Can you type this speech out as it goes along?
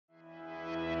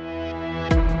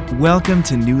Welcome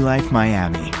to New Life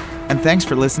Miami, and thanks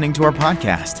for listening to our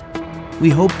podcast. We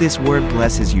hope this word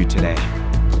blesses you today.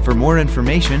 For more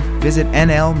information, visit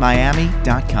nlmiami.com.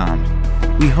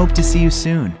 We hope to see you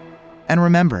soon. And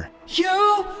remember, you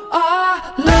are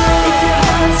loved. If your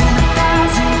heart's in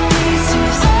 1,000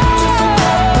 pieces, just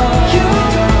remember you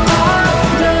are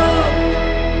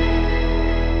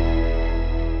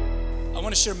loved. I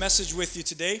want to share a message with you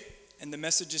today, and the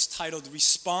message is titled,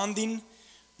 Responding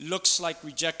Looks Like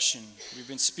Rejection. We've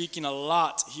been speaking a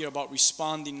lot here about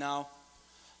responding now.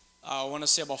 I want to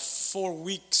say about 4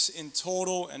 weeks in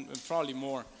total, and probably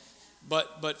more,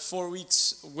 but 4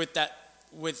 weeks with that,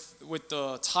 with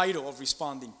the title of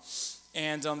responding.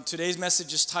 And today's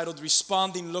message is titled,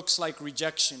 Responding Looks Like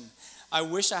Rejection. I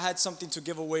wish I had something to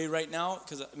give away right now,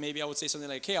 because maybe I would say something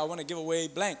like, hey, I want to give away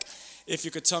blank. If you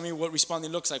could tell me what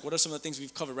responding looks like, what are some of the things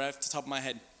we've covered right off the top of my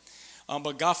head?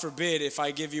 But God forbid if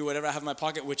I give you whatever I have in my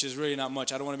pocket, which is really not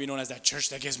much. I don't want to be known as that church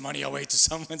that gives money away to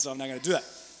someone, so I'm not going to do that.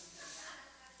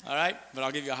 All right? But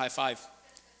I'll give you a high five,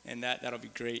 and that'll be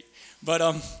great. But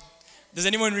does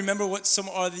anyone remember what are some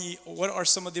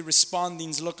of the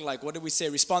respondings look like? What did we say?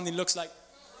 Responding looks like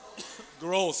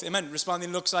growth. Amen.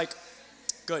 Responding looks like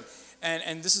good.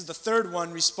 And this is the third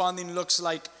one. Responding looks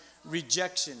like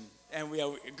rejection. And we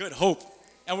have good hope.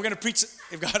 And we're going to preach,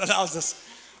 if God allows us,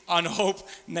 on hope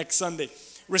next Sunday.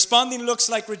 Responding looks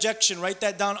like rejection. Write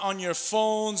that down on your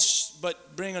phones,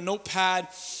 but bring a notepad,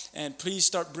 and please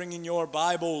start bringing your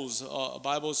Bibles. A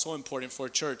Bible is so important for a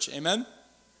church. Amen?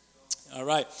 All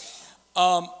right.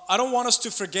 I don't want us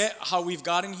to forget how we've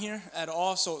gotten here at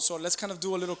all, so let's kind of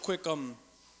do a little quick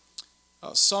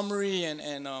summary, and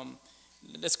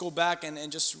let's go back and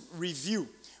just review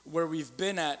where we've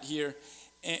been at here.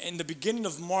 In the beginning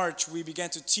of March, we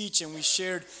began to teach, and we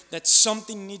shared that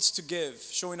something needs to give.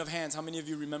 Showing of hands, how many of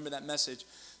you remember that message?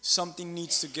 Something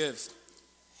needs to give.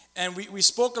 And we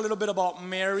spoke a little bit about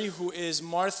Mary, who is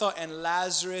Martha and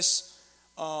Lazarus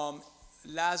and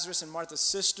Martha's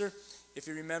sister. If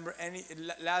you remember,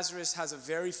 Lazarus has a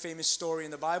very famous story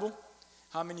in the Bible.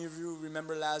 How many of you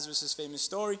remember Lazarus' famous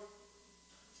story?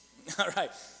 All right.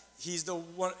 He's the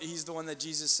one that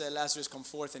Jesus said, Lazarus, come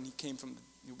forth, and he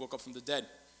woke up from the dead.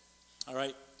 All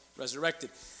right, resurrected.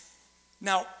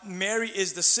 Now, Mary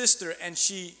is the sister, and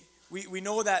we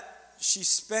know that she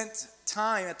spent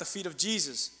time at the feet of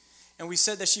Jesus. And we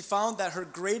said that she found that her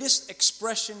greatest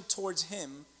expression towards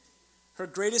him, her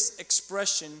greatest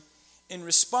expression in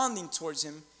responding towards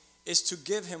him, is to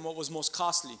give him what was most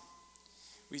costly.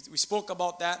 We spoke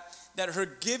about that her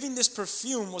giving this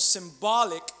perfume was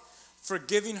symbolic for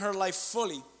giving her life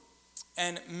fully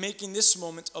and making this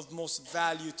moment of most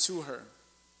value to her.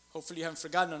 Hopefully you haven't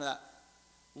forgotten that.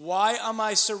 Why am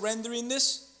I surrendering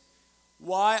this?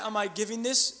 Why am I giving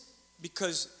this?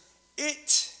 Because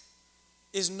it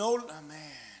is no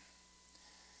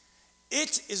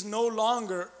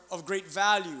longer of great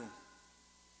value.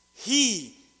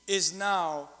 He is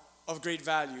now of great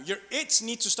value. Your its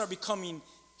need to start becoming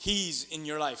he's in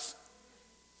your life.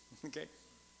 Okay?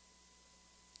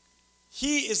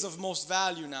 He is of most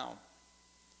value now.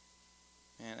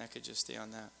 Man, I could just stay on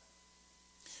that.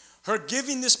 Her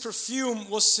giving this perfume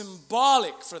was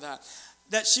symbolic for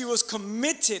that she was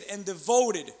committed and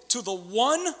devoted to the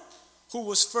one who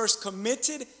was first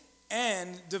committed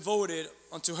and devoted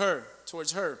unto her,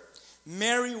 towards her.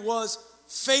 Mary was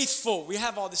faithful. We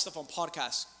have all this stuff on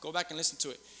podcasts. Go back and listen to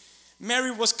it.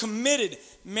 Mary was committed.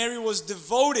 Mary was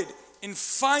devoted in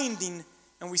finding,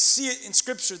 and we see it in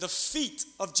Scripture, the feet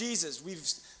of Jesus. We've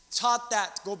taught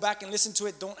that. Go back and listen to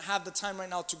it. Don't have the time right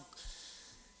now to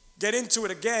get into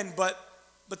it again, but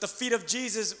the feet of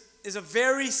Jesus is a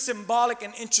very symbolic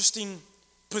and interesting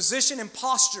position and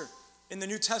posture in the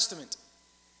New Testament.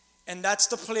 And that's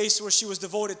the place where she was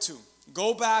devoted to.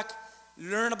 Go back,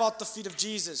 learn about the feet of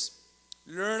Jesus.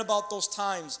 Learn about those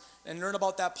times and learn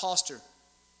about that posture.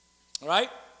 All right?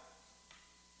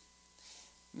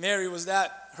 Mary was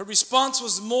that. Her response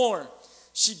was more.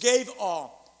 She gave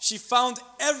all. She found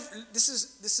this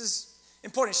is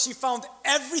important. She found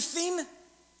everything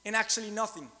in actually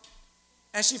nothing.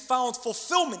 And she found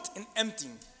fulfillment in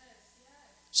emptying.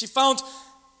 She found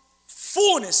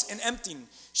fullness in emptying.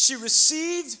 She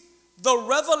received the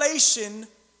revelation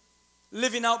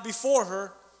living out before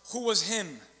her, who was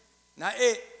him. Not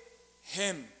it,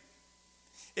 him.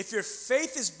 If your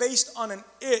faith is based on an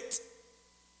it,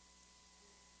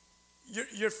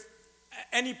 at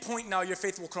any point now your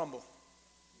faith will crumble.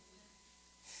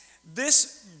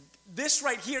 This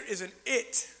right here is an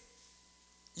it.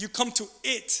 You come to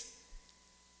it.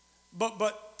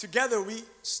 But together we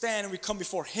stand and we come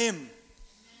before him.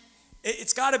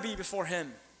 It's got to be before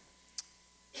him.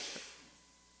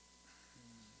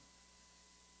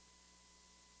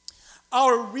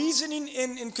 Our reasoning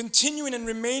in continuing and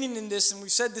remaining in this, and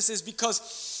we've said this, is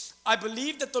because I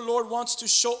believe that the Lord wants to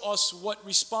show us what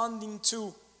responding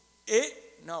to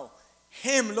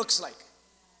Him looks like.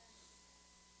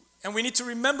 And we need to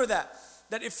remember that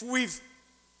if we've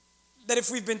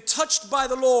been touched by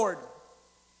the Lord,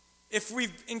 if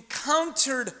we've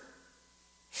encountered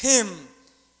Him,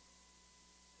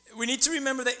 we need to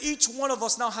remember that each one of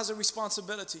us now has a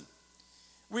responsibility.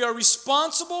 We are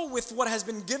responsible with what has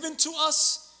been given to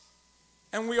us,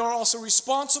 and we are also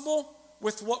responsible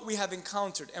with what we have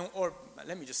encountered. Or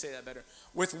let me just say that better,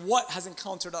 with what has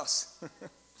encountered us.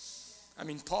 I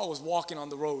mean, Paul was walking on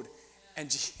the road, and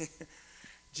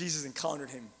Jesus encountered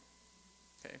him.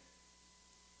 Okay.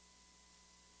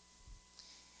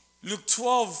 Luke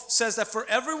 12 says that for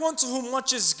everyone to whom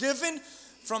much is given,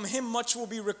 from him much will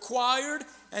be required,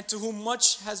 and to whom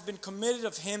much has been committed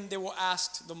of him, they will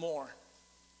ask the more.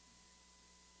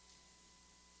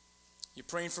 You're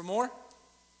praying for more?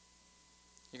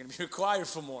 You're going to be required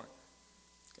for more.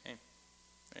 Okay,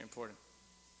 very important.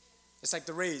 It's like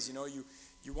the raise,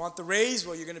 you want the raise,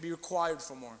 well, you're going to be required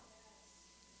for more.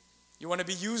 You want to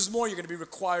be used more, you're going to be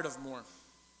required of more.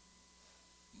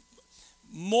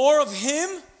 More of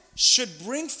Him should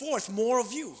bring forth more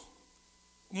of you,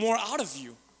 more out of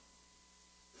you.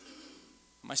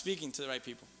 Am I speaking to the right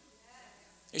people?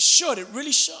 It should, it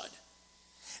really should.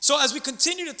 So as we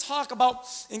continue to talk about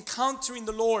encountering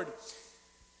the Lord,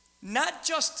 not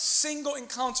just single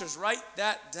encounters, write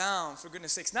that down for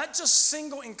goodness sakes, not just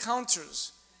single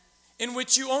encounters in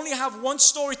which you only have one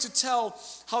story to tell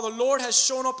how the Lord has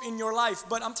shown up in your life,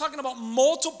 but I'm talking about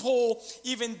multiple,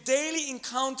 even daily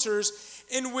encounters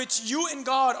in which you and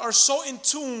God are so in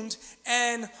tuned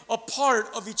and a part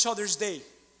of each other's day.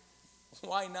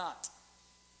 Why not?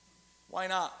 Why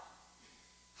not?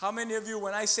 How many of you,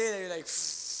 when I say that, you're like,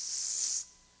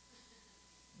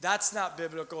 that's not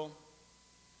biblical?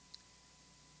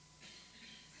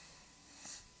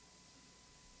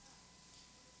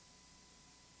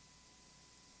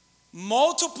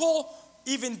 Multiple,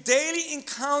 even daily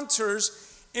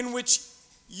encounters in which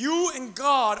you and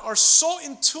God are so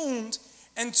in tuned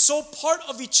and so part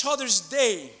of each other's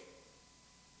day.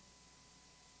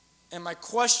 And my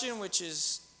question, which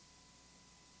is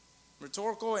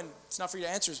rhetorical and it's not for you to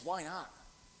answer, is why not?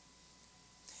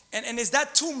 And is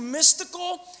that too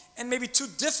mystical and maybe too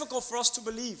difficult for us to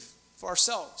believe for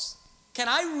ourselves? Can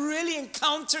I really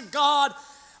encounter God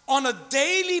on a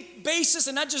daily basis,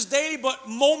 and not just daily, but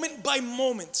moment by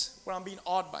moment, where I'm being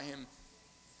awed by Him?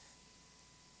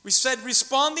 We said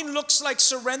responding looks like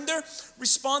surrender.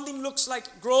 Responding looks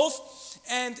like growth.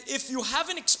 And if you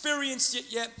haven't experienced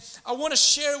it yet, I want to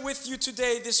share with you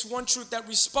today this one truth, that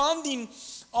responding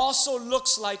also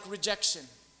looks like rejection.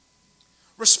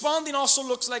 Responding also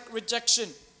looks like rejection.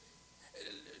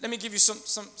 Let me give you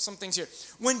some things here.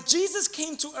 When Jesus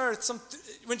came to earth,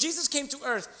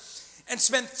 and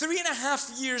spent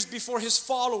 3.5 years before His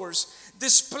followers,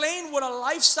 displaying what a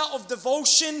lifestyle of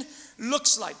devotion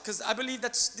looks like. Because I believe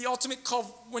that's the ultimate call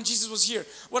when Jesus was here.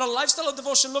 What a lifestyle of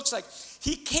devotion looks like.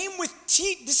 He came with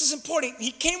this is important.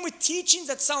 He came with teachings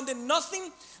that sounded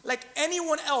nothing like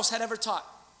anyone else had ever taught.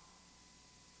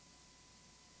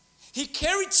 He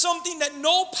carried something that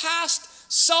no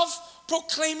past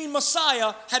self-proclaiming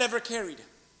Messiah had ever carried.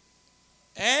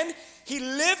 And He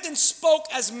lived and spoke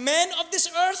as man of this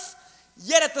earth,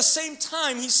 yet at the same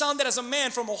time, He sounded as a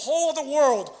man from a whole other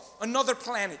world, another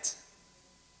planet.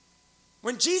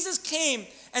 When Jesus came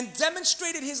and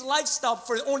demonstrated His lifestyle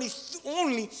for only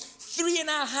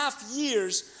 3.5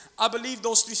 years, I believe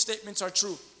those 3 statements are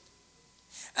true.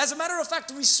 As a matter of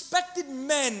fact, respected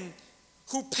men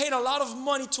who paid a lot of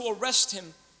money to arrest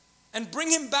Him and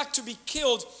bring Him back to be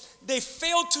killed, they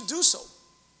failed to do so.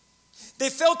 They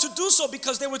failed to do so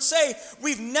because they would say,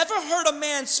 we've never heard a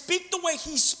man speak the way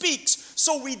He speaks,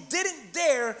 so we didn't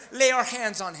dare lay our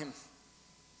hands on Him.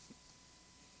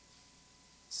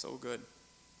 So good.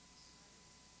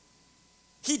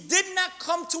 He did not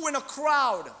come to win a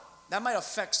crowd. That might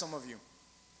affect some of you.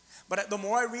 But the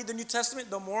more I read the New Testament,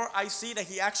 the more I see that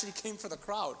He actually came for the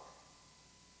crowd.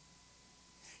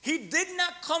 He did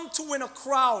not come to win a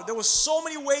crowd. There were so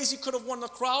many ways He could have won the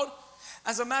crowd.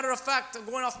 As a matter of fact, I'm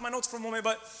going off my notes for a moment,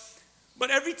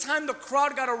 but every time the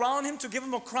crowd got around Him to give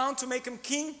Him a crown to make Him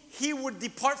king, He would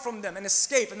depart from them and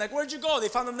escape. And like, where'd you go? They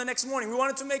found Him the next morning. We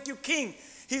wanted to make you king.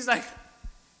 He's like,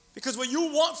 because what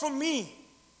you want from me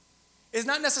is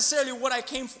not necessarily what I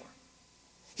came for.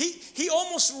 He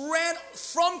almost ran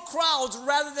from crowds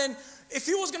rather than, if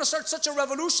He was going to start such a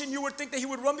revolution, you would think that He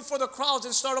would run before the crowds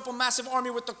and start up a massive army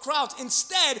with the crowds.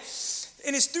 Instead,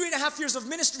 in His 3.5 years of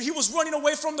ministry, He was running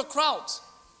away from the crowds.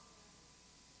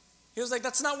 He was like,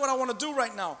 that's not what I want to do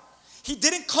right now. He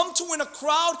didn't come to win a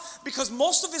crowd because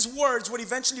most of his words would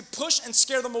eventually push and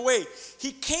scare them away.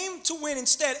 He came to win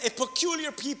instead a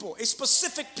peculiar people, a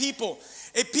specific people,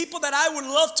 a people that I would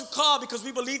love to call, because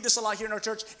we believe this a lot here in our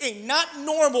church, a not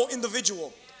normal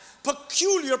individual,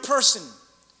 peculiar person,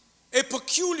 a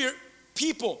peculiar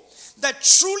people that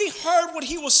truly heard what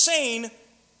he was saying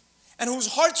and whose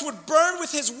hearts would burn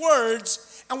with his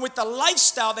words and with the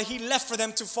lifestyle that he left for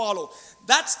them to follow.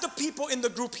 That's the people in the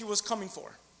group he was coming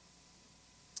for.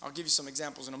 I'll give you some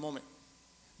examples in a moment.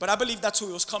 But I believe that's who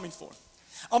he was coming for.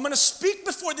 I'm going to speak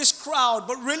before this crowd,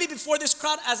 but really before this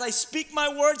crowd, as I speak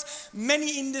my words,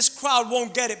 many in this crowd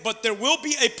won't get it. But there will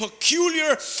be a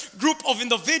peculiar group of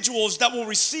individuals that will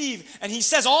receive. And he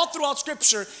says all throughout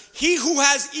Scripture, he who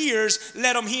has ears,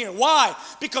 let him hear. Why?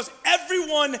 Because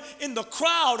everyone in the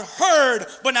crowd heard,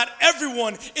 but not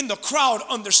everyone in the crowd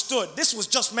understood. This was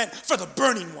just meant for the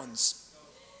burning ones,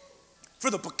 for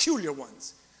the peculiar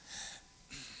ones.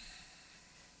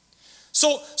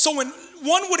 So when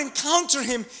one would encounter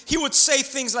him, he would say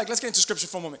things like, let's get into Scripture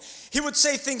for a moment. He would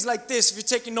say things like this. If you're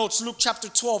taking notes, Luke chapter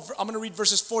 12, I'm going to read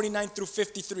verses 49 through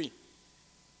 53.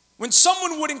 When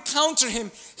someone would encounter him,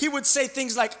 he would say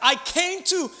things like, I came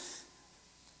to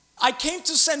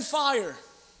send fire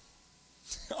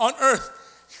on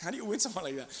earth. How do you win someone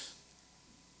like that?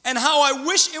 And how I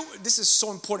wish this is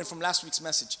so important from last week's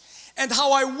message. And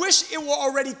how I wish it were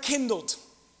already kindled.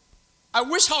 I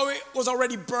wish how it was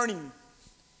already burning.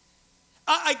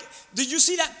 Did you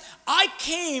see that? I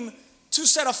came to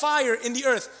set a fire in the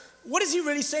earth. What is he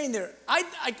really saying there?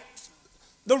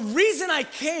 The reason I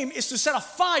came is to set a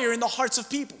fire in the hearts of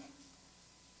people.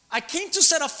 I came to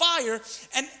set a fire,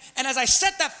 and as I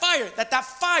set that fire, that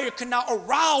fire can now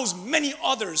arouse many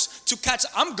others to catch.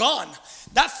 I'm gone.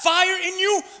 That fire in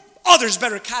you, others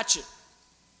better catch it.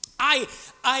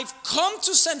 I've come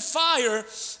to send fire,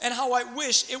 and how I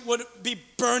wish it would be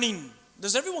burning.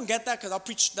 Does everyone get that? Because I'll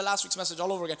preach the last week's message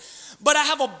all over again. But I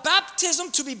have a baptism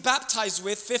to be baptized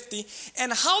with, 50,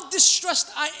 and how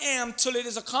distressed I am till it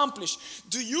is accomplished.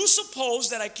 Do you suppose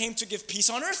that I came to give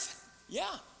peace on earth? Yeah.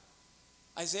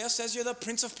 Isaiah says you're the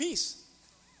Prince of Peace.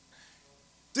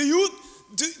 Do you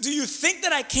think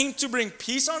that I came to bring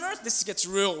peace on earth? This gets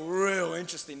real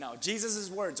interesting now. Jesus'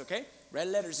 words, okay? Red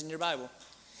letters in your Bible.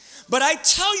 But I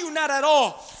tell you not at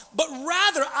all, but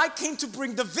rather I came to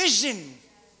bring division.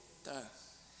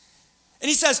 And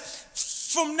he says,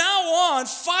 from now on,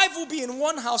 5 will be in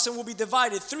one house and will be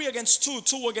divided. 3 against 2,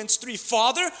 2 against 3.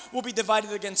 Father will be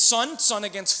divided against son, son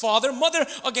against father, mother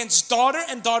against daughter,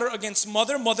 and daughter against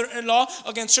mother, mother-in-law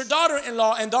against her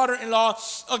daughter-in-law, and daughter-in-law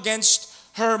against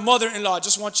her mother-in-law. I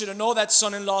just want you to know that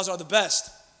son-in-laws are the best.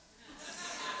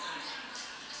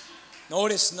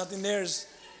 Notice, nothing there is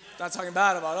not talking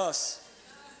bad about us.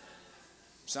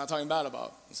 It's not talking bad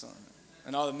about us.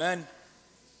 And all the men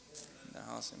in the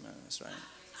house, amen, that's right.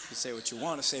 You say what you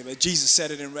want to say, but Jesus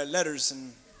said it in red letters.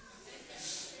 And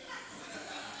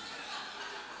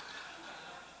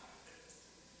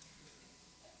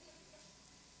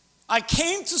I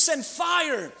came to send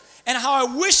fire, and how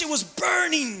I wish it was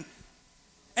burning.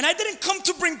 And I didn't come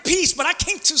to bring peace, but I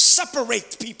came to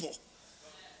separate people.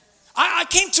 I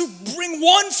came to bring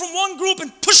one from one group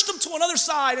and push them to another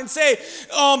side and say,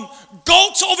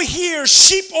 goats over here,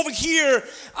 sheep over here.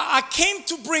 I came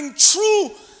to bring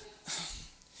true.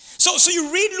 So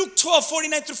you read Luke 12,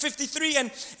 49 through 53,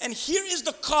 and here is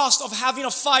the cost of having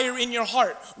a fire in your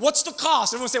heart. What's the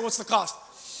cost? Everyone say, what's the cost?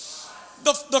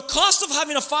 The cost of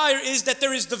having a fire is that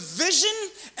there is division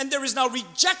and there is now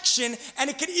rejection, and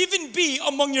it could even be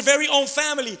among your very own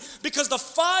family, because the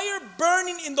fire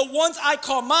burning in the ones I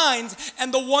call mine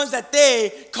and the ones that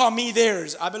they call me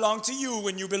theirs. I belong to you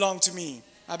when you belong to me.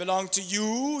 I belong to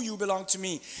you, you belong to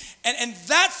me. And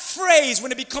that phrase,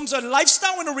 when it becomes a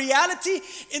lifestyle and a reality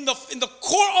in the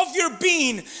core of your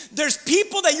being, there's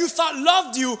people that you thought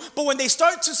loved you, but when they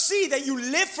start to see that you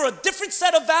live for a different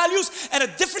set of values and a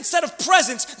different set of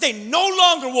presence, they no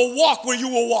longer will walk where you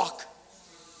will walk.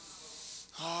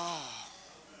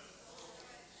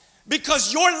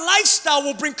 Because your lifestyle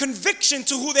will bring conviction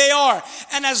to who they are.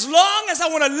 And as long as I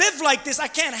want to live like this, I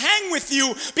can't hang with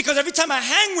you, because every time I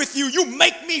hang with you, you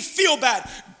make me feel bad.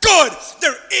 Good.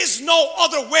 There is no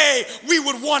other way we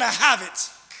would want to have it.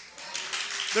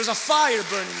 There's a fire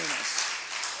burning in us.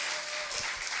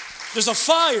 There's a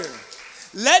fire.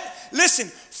 Listen,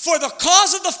 for the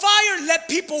cause of the fire, let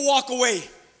people walk away.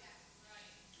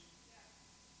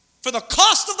 For the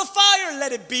cost of the fire,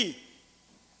 let it be.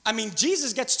 I mean,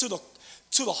 Jesus gets to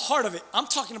the heart of it. I'm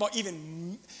talking about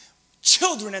even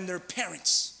children and their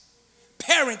parents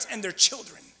and their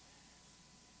children.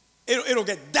 It'll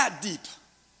get that deep.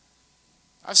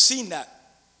 I've seen that.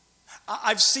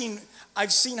 I've seen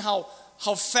how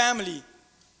family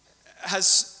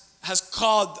has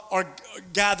called our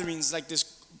gatherings like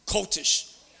this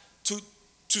cultish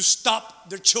to stop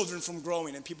their children from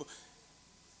growing, and people,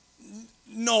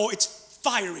 no, it's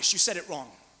fire-ish. You said it wrong.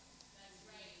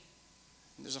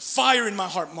 There's a fire in my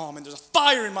heart, Mom, and there's a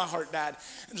fire in my heart, Dad,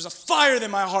 and there's a fire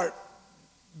in my heart,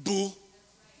 Boo.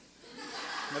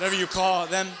 Whatever you call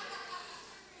them.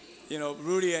 You know,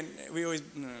 Rudy and we always,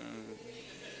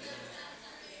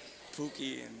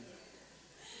 Pookie,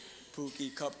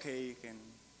 Cupcake, and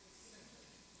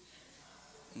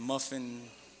Muffin.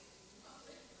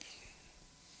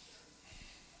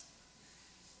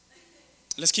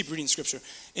 Let's keep reading scripture.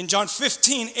 In John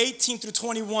 15, 18 through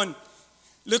 21,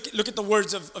 look at the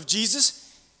words of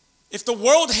Jesus. If the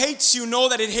world hates you, know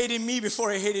that it hated me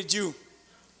before it hated you.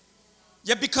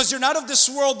 Yet because you're not of this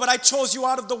world, but I chose you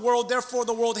out of the world, therefore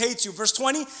the world hates you. Verse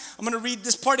 20, I'm going to read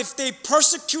this part. If they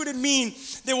persecuted me,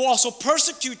 they will also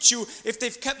persecute you. If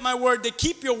they've kept my word, they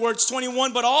keep your words.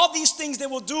 21, but all these things they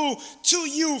will do to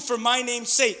you for my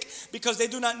name's sake, because they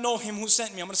do not know him who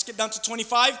sent me. I'm going to skip down to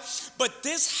 25. But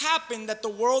this happened that the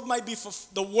word might be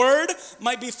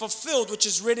fulfilled, which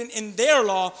is written in their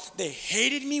law. They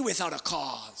hated me without a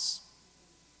cause.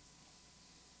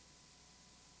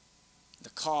 The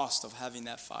cost of having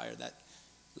that fire, that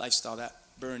lifestyle, that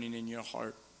burning in your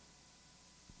heart.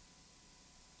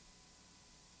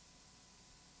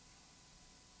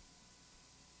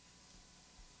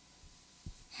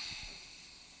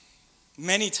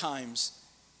 Many times,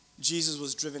 Jesus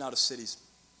was driven out of cities.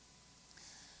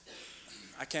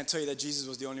 I can't tell you that Jesus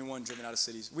was the only one driven out of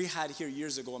cities. We had here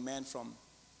years ago a man from,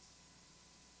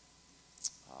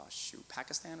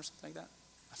 Pakistan or something like that?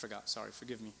 I forgot, sorry,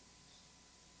 forgive me.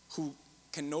 Who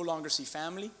can no longer see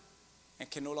family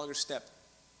and can no longer step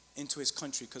into his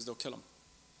country because they'll kill him.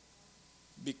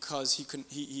 Because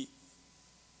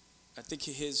I think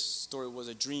his story was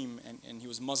a dream, and he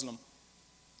was Muslim.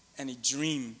 And a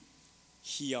dream,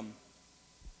 he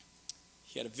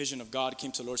had a vision of God,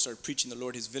 came to the Lord, started preaching the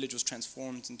Lord. His village was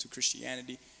transformed into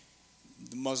Christianity.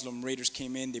 The Muslim raiders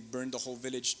came in, they burned the whole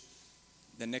village.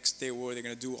 The next day, what were they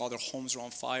going to do? All their homes were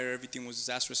on fire. Everything was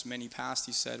disastrous. Many passed.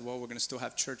 He said, well, we're going to still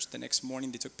have church. The next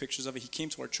morning, they took pictures of it. He came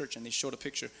to our church, and they showed a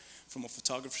picture from a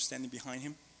photographer standing behind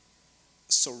him.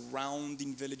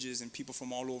 Surrounding villages and people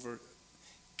from all over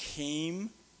came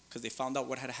because they found out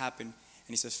what had happened.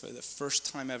 And he says, for the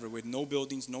first time ever, with no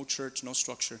buildings, no church, no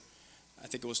structure, I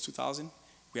think it was 2000,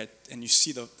 and you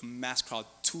see the mass crowd,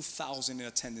 2,000 in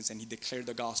attendance, and he declared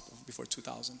the gospel before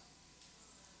 2,000.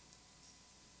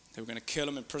 They were going to kill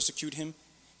him and persecute him.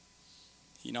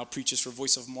 He now preaches for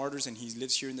Voice of Martyrs, and he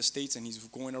lives here in the States, and he's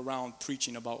going around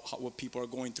preaching about what people are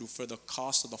going through for the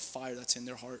cost of the fire that's in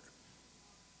their heart.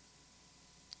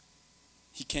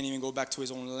 He can't even go back to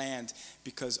his own land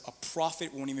because a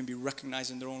prophet won't even be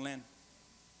recognized in their own land.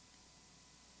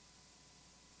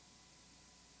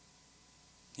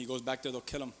 He goes back there, they'll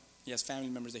kill him. He has family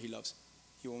members that he loves.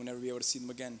 He will never be able to see them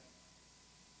again.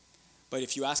 But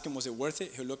if you ask him, was it worth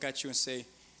it? He'll look at you and say,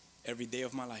 every day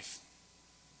of my life.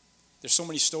 There's so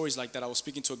many stories like that. I was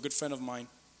speaking to a good friend of mine,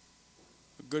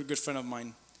 a good friend of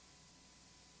mine,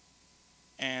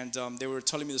 and they were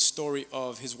telling me the story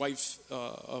of his wife,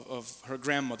 of her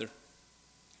grandmother.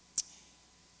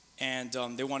 And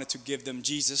they wanted to give them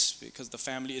Jesus because the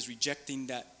family is rejecting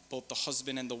that both the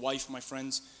husband and the wife, my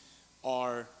friends,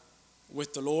 are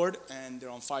with the Lord and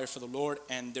they're on fire for the Lord,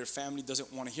 and their family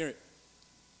doesn't want to hear it.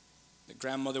 The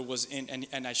grandmother was in,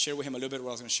 and I shared with him a little bit what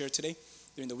I was going to share today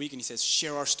during the week, and he says,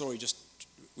 share our story.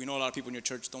 We know a lot of people in your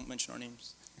church, don't mention our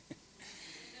names.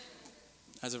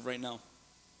 As of right now.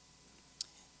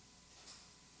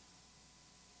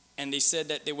 And they said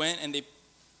that they went and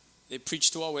they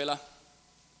preached to Abuela,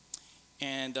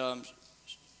 and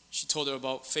she told her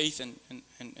about faith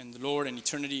and the Lord and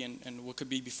eternity and what could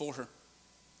be before her.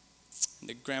 And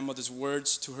the grandmother's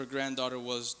words to her granddaughter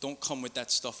was, don't come with that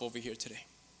stuff over here today.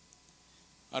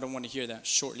 I don't want to hear that.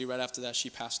 Shortly right after that, she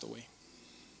passed away.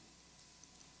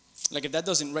 Like if that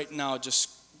doesn't right now just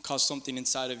cause something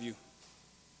inside of you.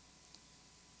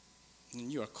 And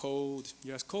you are cold.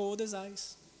 You're as cold as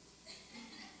ice.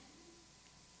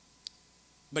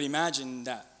 But imagine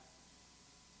that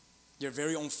your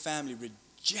very own family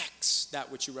rejects that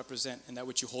which you represent and that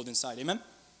which you hold inside. Amen?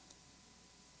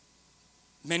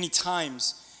 Many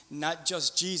times, not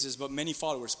just Jesus, but many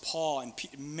followers, Paul and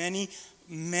Peter,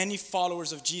 many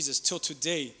followers of Jesus till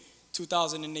today,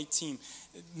 2018,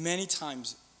 many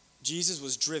times Jesus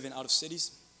was driven out of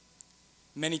cities.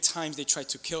 Many times they tried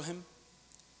to kill him.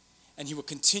 And he would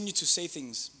continue to say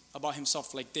things about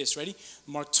himself like this. Ready?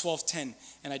 Mark 12:10.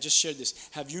 And I just shared this.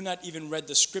 Have you not even read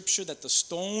the scripture that the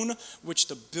stone which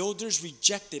the builders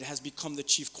rejected has become the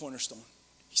chief cornerstone?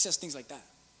 He says things like that.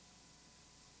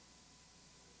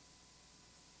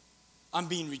 I'm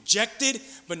being rejected,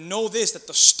 but know this, that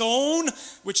the stone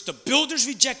which the builders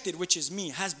rejected, which is me,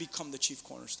 has become the chief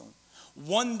cornerstone.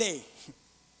 One day,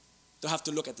 they'll have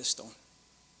to look at this stone.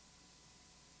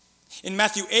 In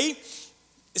Matthew 8,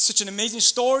 it's such an amazing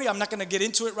story. I'm not going to get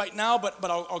into it right now, but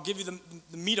I'll give you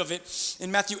the meat of it.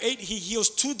 In Matthew 8, he heals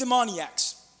two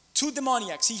demoniacs.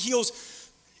 He heals,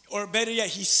 or better yet,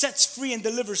 he sets free and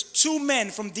delivers two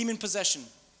men from demon possession.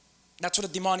 That's what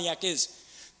a demoniac is.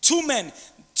 Two men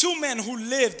who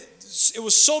lived, it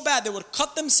was so bad, they would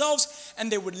cut themselves and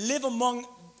they would live among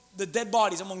the dead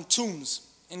bodies, among tombs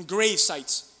and grave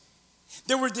sites.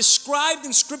 They were described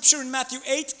in scripture in Matthew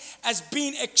 8 as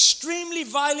being extremely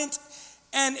violent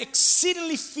and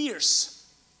exceedingly fierce.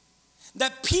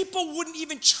 That people wouldn't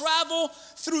even travel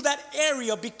through that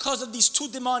area because of these two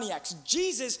demoniacs.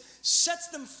 Jesus sets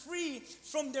them free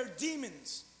from their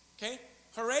demons. Okay?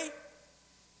 Hooray?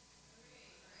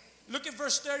 Look at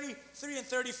verse 33 and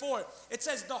 34. It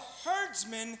says, the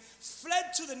herdsmen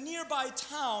fled to the nearby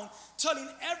town, telling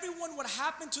everyone what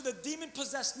happened to the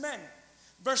demon-possessed men.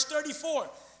 Verse 34,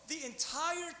 the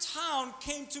entire town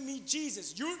came to meet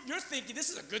Jesus. You're thinking, this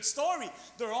is a good story.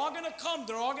 They're all going to come.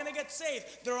 They're all going to get saved.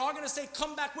 They're all going to say,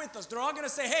 come back with us. They're all going to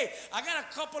say, hey, I got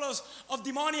a couple of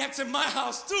demoniacs in my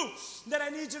house too that I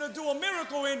need you to do a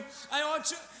miracle in. I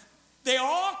want you... They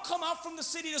all come out from the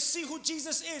city to see who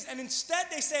Jesus is. And instead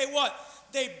they say what?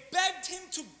 They begged him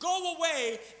to go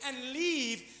away and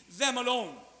leave them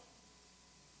alone.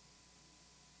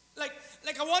 Like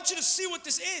I want you to see what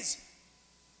this is.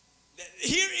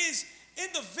 Here is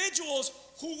individuals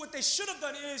who what they should have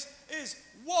done is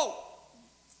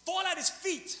fall at his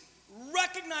feet.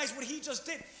 Recognize what he just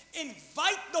did.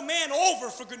 Invite the man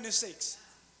over, for goodness sakes.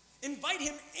 Invite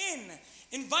him in.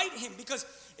 Invite him, because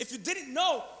if you didn't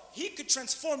know, he could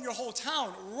transform your whole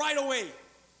town right away.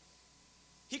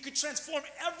 He could transform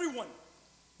everyone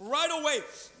right away.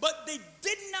 But they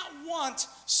did not want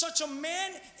such a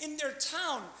man in their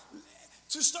town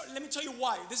to start. Let me tell you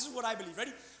why. This is what I believe.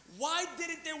 Ready? Why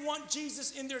didn't they want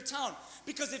Jesus in their town?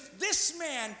 Because if this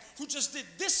man who just did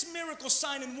this miracle,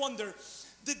 sign, and wonder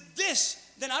did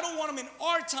this, then I don't want him in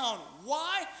our town.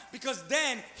 Why? Because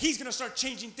then he's going to start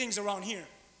changing things around here.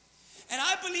 And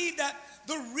I believe that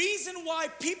the reason why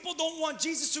people don't want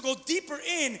Jesus to go deeper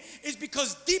in is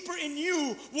because deeper in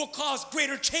you will cause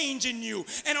greater change in you.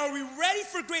 And are we ready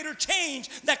for greater change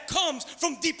that comes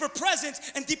from deeper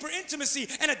presence and deeper intimacy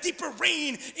and a deeper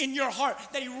reign in your heart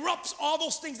that erupts all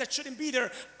those things that shouldn't be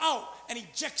there out and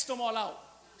ejects them all out?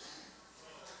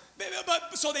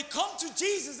 But so they come to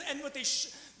Jesus, and what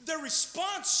their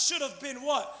response should have been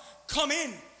what? Come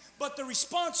in. But the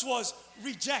response was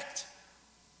reject.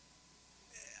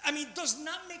 I mean, it does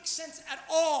not make sense at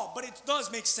all, but it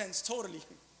does make sense totally.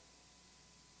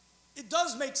 It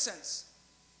does make sense.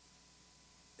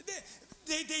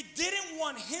 They didn't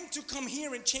want him to come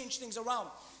here and change things around.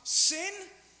 Sin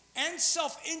and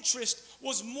self-interest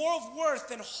was more of worth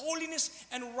than holiness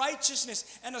and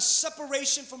righteousness and a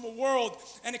separation from a world,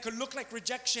 and it could look like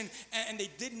rejection, and they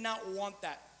did not want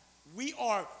that. We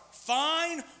are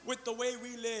fine with the way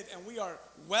we live, and we are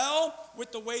well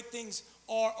with the way things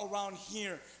are around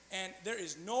here. And there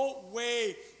is no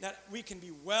way that we can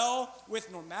be well with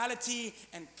normality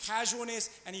and casualness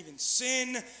and even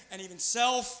sin and even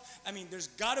self. I mean, there's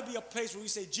got to be a place where we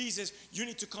say, Jesus, you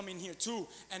need to come in here too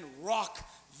and rock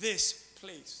this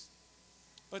place.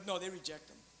 But no, they reject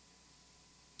him.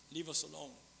 Leave us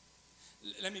alone.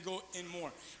 Let me go in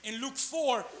more. In Luke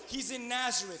 4, he's in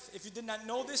Nazareth. If you did not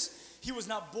know this, he was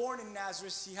not born in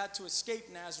Nazareth. He had to escape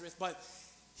Nazareth, but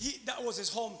that was his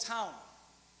hometown.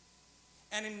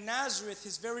 And in Nazareth,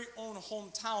 his very own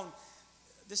hometown,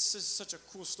 this is such a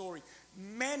cool story.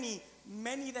 Many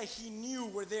that he knew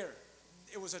were there.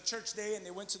 It was a church day, and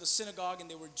they went to the synagogue,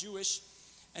 and they were Jewish.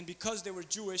 And because they were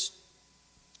Jewish,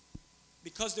 they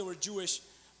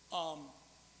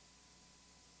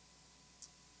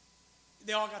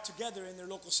all got together in their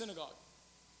local synagogue.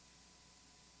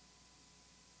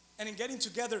 And in getting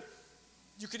together,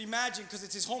 you could imagine, because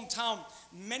it's his hometown,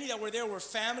 many that were there were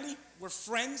family, were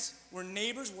friends, were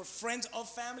neighbors, were friends of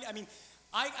family. I mean,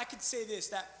 I could say this,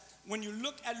 that when you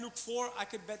look at Luke 4, I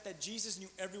could bet that Jesus knew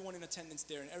everyone in attendance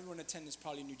there, and everyone in attendance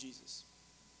probably knew Jesus.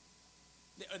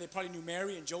 They probably knew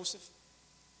Mary and Joseph.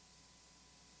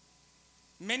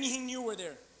 Many he knew were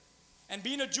there. And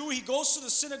being a Jew, he goes to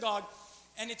the synagogue,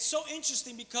 and it's so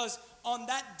interesting because on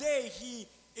that day,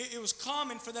 it was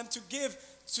common for them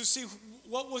to see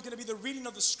what was going to be the reading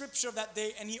of the scripture of that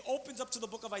day, and he opens up to the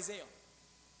book of Isaiah.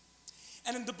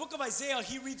 And in the book of Isaiah,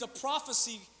 he reads a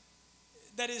prophecy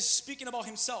that is speaking about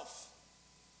himself.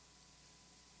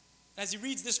 As he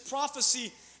reads this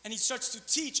prophecy and he starts to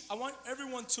teach, I want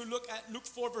everyone to look at Luke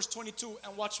 4 verse 22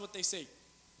 and watch what they say.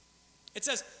 It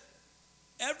says,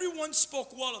 everyone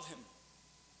spoke well of him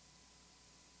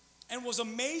and was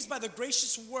amazed by the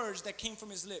gracious words that came from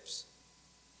his lips.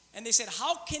 And they said,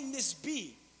 how can this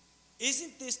be?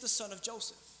 Isn't this the son of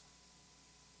Joseph?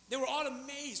 They were all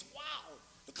amazed. Wow,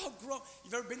 look how grown.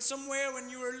 You've ever been somewhere when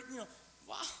you were,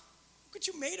 wow, look what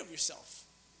you made of yourself.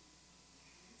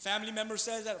 Family member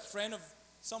says that, a friend of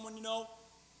someone you know.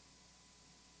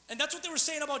 And that's what they were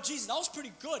saying about Jesus. That was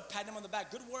pretty good, patting him on the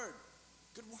back. Good word.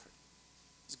 Good word.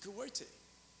 It's a good word today.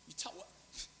 You tell what?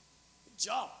 Good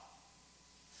job.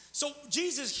 So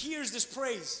Jesus hears this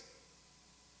praise.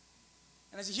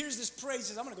 And as he hears this praise, he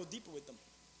says, I'm going to go deeper with them.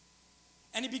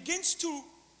 And he begins to,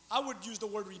 I would use the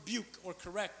word rebuke or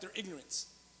correct their ignorance.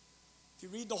 If you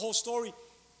read the whole story,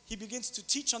 he begins to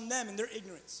teach on them and their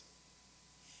ignorance.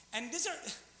 And these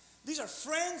are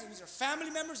friends, and these are family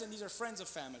members, and these are friends of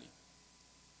family.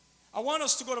 I want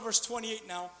us to go to verse 28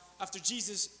 now, after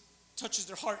Jesus touches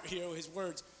their heart here with his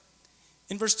words.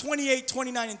 In verse 28,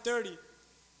 29, and 30,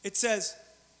 it says,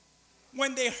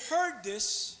 when they heard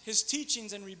this, his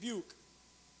teachings and rebuke,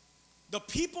 the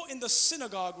people in the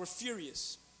synagogue were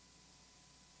furious.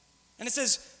 And it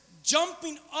says,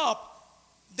 jumping up,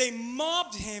 they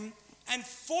mobbed him and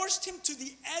forced him to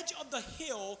the edge of the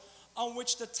hill on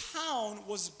which the town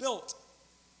was built.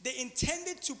 They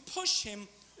intended to push him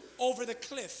over the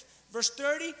cliff. Verse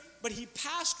 30, but he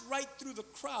passed right through the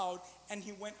crowd and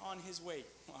he went on his way.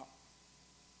 Wow.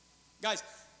 Guys,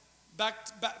 back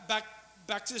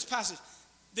to this passage.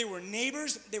 They were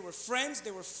neighbors, they were friends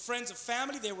of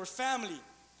family, they were family.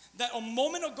 That a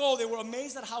moment ago they were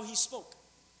amazed at how he spoke.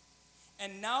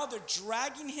 And now they're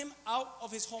dragging him out of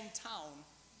his hometown,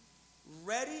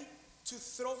 ready to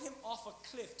throw him off a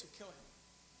cliff to kill him.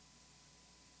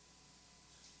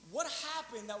 What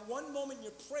happened that one moment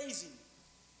you're praising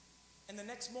and the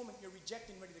next moment you're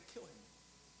rejecting, ready to kill him?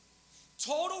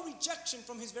 Total rejection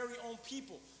from his very own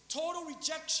people. Total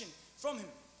rejection from him.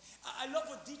 I love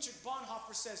what Dietrich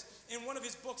Bonhoeffer says in one of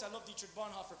his books. I love Dietrich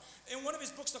Bonhoeffer. In one of his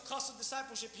books, The Cost of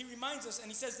Discipleship, he reminds us, and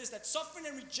he says this, that suffering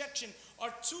and rejection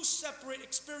are two separate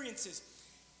experiences.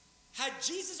 Had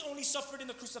Jesus only suffered in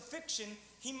the crucifixion,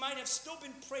 he might have still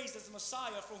been praised as the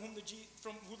Messiah from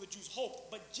who the Jews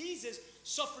hoped. But Jesus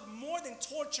suffered more than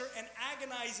torture and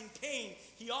agonizing pain.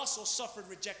 He also suffered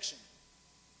rejection.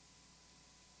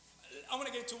 I want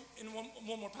to get to in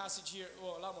one more passage here,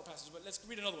 well, a lot more passages, but let's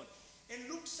read another one. In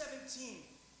Luke 17,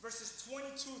 verses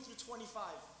 22 through 25,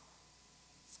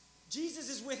 Jesus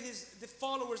is with the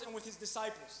followers and with his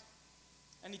disciples,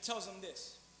 and he tells them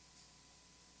this.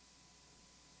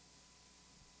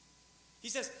 He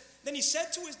says, then he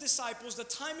said to his disciples, the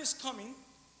time is coming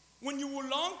when you will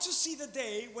long to see the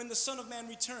day when the Son of Man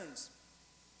returns,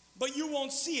 but you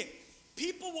won't see it.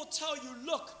 People will tell you,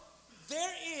 look,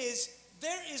 there is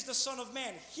the Son of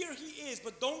Man. Here he is,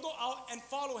 but don't go out and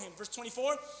follow him. Verse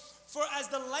 24, for as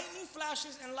the lightning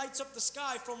flashes and lights up the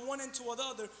sky from one end to the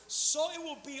other, so it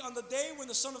will be on the day when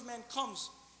the Son of Man comes.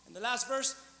 And the last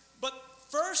verse, but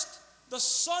first the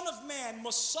Son of Man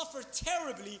must suffer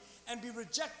terribly and be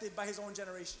rejected by his own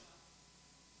generation.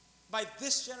 By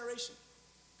this generation.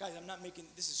 Guys, I'm not making,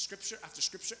 this is scripture after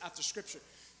scripture after scripture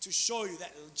to show you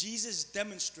that Jesus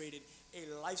demonstrated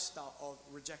a lifestyle of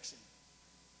rejection.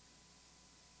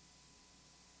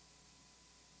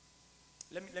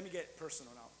 Let me get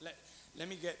personal now. Let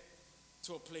me get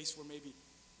to a place where maybe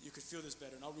you could feel this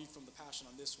better. And I'll read from the Passion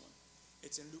on this one.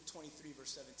 It's in Luke 23,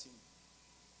 verse 17.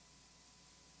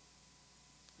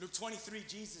 Luke 23,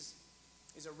 Jesus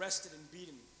is arrested and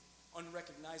beaten,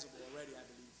 unrecognizable already, I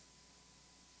believe.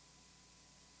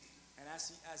 And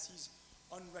as he's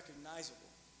unrecognizable,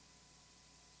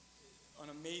 an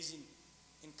amazing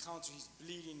encounter, he's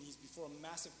bleeding, he's before a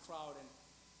massive crowd,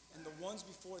 and the ones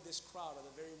before this crowd are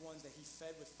the very ones that he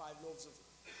fed with 5 loaves of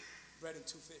bread and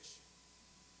 2 fish.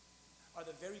 Are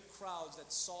the very crowds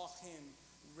that saw him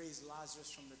raise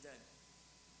Lazarus from the dead.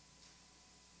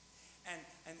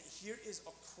 And here is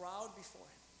a crowd before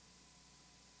him.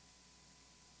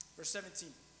 Verse 17.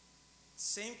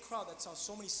 Same crowd that saw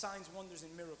so many signs, wonders,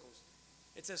 and miracles.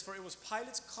 It says, for it was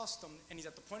Pilate's custom, and he's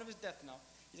at the point of his death now.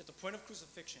 He's at the point of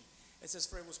crucifixion. It says,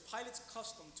 for it was Pilate's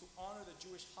custom to honor the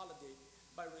Jewish holiday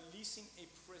by releasing a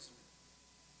prisoner.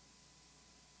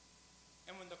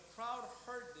 And when the crowd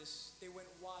heard this, they went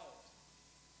wild.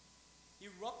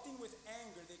 Erupting with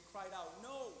anger, they cried out,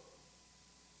 "No!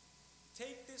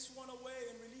 Take this one away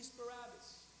and release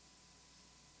Barabbas."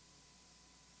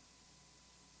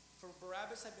 For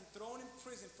Barabbas had been thrown in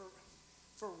prison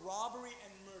for robbery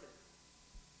and murder.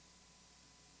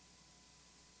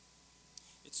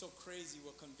 It's so crazy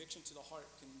what conviction to the heart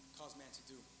can cause man to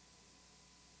do.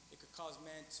 It could cause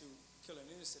man to kill an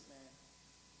innocent man,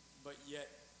 but yet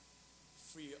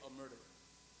free a murderer.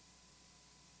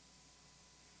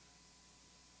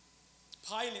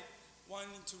 Pilate,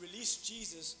 wanting to release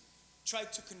Jesus,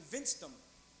 tried to convince them.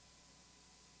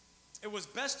 It was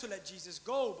best to let Jesus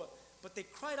go, but they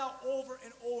cried out over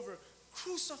and over,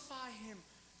 "Crucify him,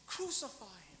 crucify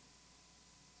him."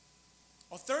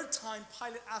 A third time,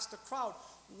 Pilate asked the crowd,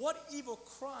 "What evil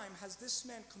crime has this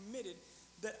man committed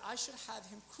that I should have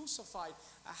him crucified?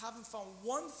 I haven't found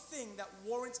one thing that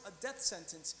warrants a death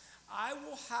sentence. I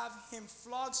will have him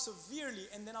flogged severely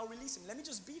and then I'll release him. Let me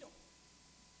just beat him."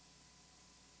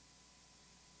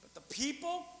 But the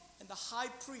people and the high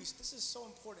priest, this is so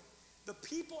important, the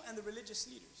people and the religious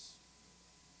leaders,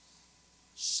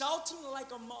 shouting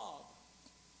like a mob,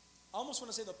 I almost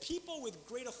want to say the people with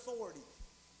great authority,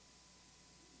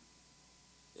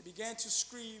 they began to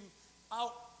scream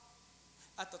out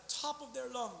at the top of their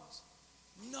lungs,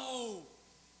 "No,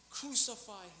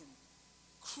 crucify him,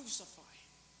 crucify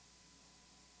him."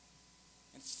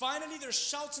 And finally their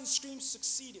shouts and screams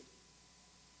succeeded.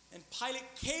 And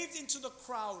Pilate caved into the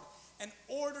crowd and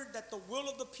ordered that the will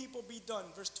of the people be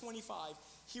done. Verse 25,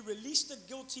 he released the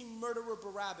guilty murderer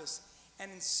Barabbas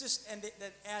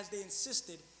as they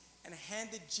insisted, and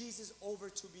handed Jesus over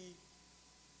to be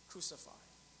crucified.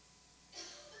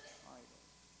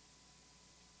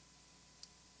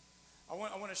 I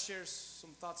want to share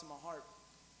some thoughts in my heart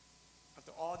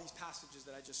after all these passages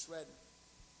that I just read.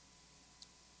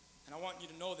 And I want you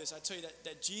to know this. I tell you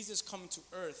that Jesus coming to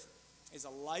earth is a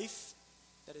life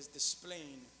that is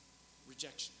displaying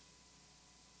rejection.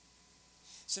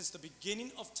 Since the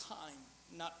beginning of time,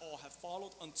 not all have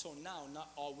followed. Until now,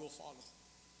 not all will follow.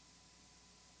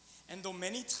 And though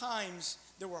many times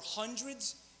there were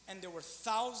hundreds and there were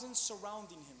thousands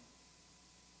surrounding him,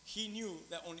 he knew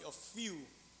that only a few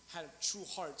had true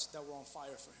hearts that were on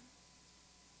fire for him.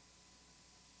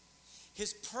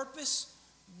 His purpose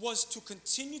was to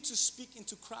continue to speak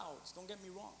into crowds. Don't get me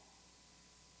wrong.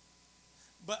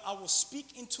 But I will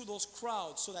speak into those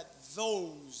crowds so that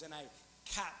those, and I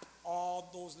cap all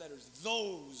those letters,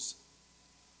 those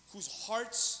whose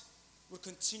hearts will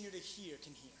continue to hear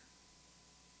can hear.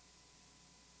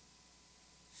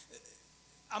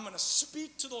 I'm going to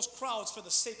speak to those crowds for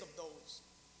the sake of those.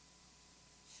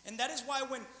 And that is why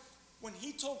when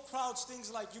he told crowds things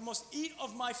like, "You must eat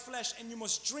of my flesh and you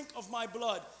must drink of my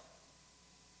blood,"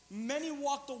 many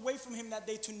walked away from him that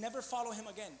day to never follow him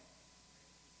again.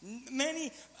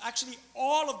 Many, actually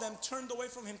all of them, turned away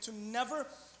from him to never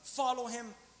follow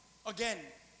him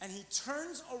again. And he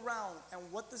turns around,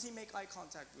 and what does he make eye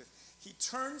contact with? He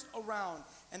turns around,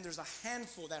 and there's a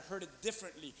handful that heard it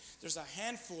differently. There's a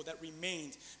handful that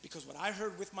remained, because what I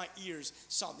heard with my ears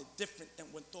sounded different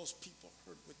than what those people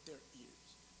heard with their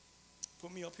ears.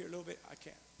 Put me up here a little bit. I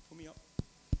can't. Put me up.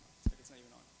 It's like it's not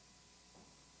even on.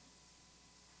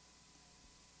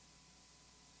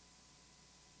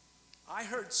 I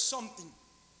heard something.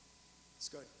 It's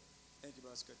good. Thank you,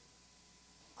 bro. It's good.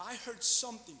 I heard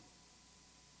something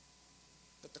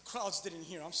that the crowds didn't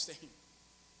hear. I'm staying.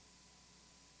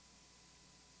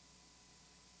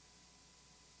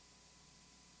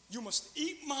 "You must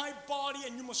eat my body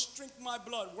and you must drink my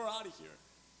blood." We're out of here.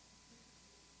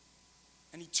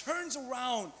 And he turns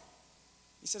around.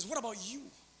 He says, "What about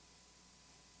you?"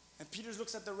 And Peter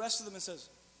looks at the rest of them and says,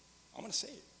 "I'm going to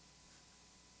say it.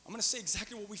 I'm going to say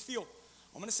exactly what we feel.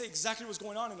 I'm going to say exactly what's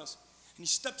going on in us." And he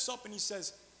steps up and he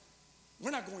says,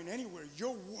 "We're not going anywhere.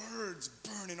 Your words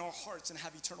burn in our hearts and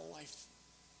have eternal life.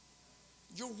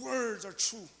 Your words are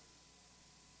true."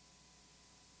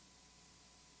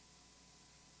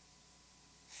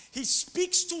 He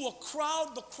speaks to a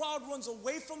crowd. The crowd runs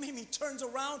away from him. He turns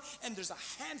around, and there's a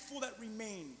handful that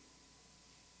remain.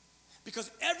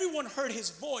 Because everyone heard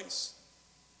his voice.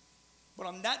 But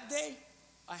on that day,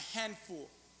 a handful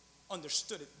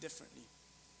understood it differently.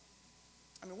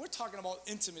 I mean, we're talking about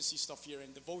intimacy stuff here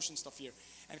and devotion stuff here.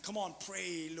 And come on,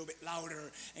 pray a little bit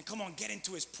louder. And come on, get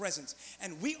into his presence.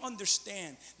 And we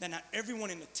understand that not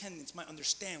everyone in attendance might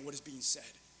understand what is being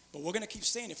said. But we're going to keep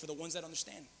saying it for the ones that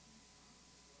understand.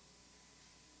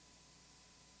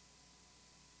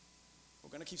 We're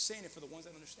going to keep saying it for the ones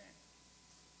that understand.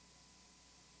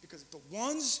 Because the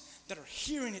ones that are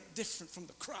hearing it different from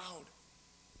the crowd,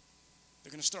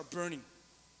 they're going to start burning.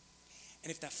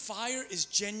 And if that fire is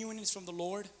genuine and it's from the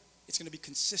Lord, it's going to be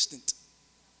consistent.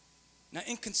 Not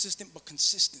inconsistent, but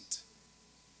consistent.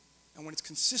 And when it's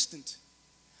consistent,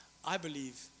 I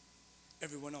believe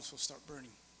everyone else will start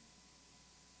burning.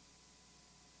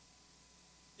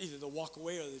 Either they'll walk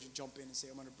away or they'll just jump in and say,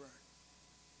 I'm going to burn.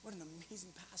 What an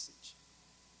amazing passage.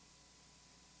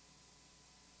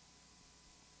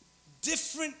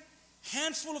 Different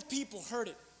handful of people heard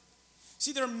it.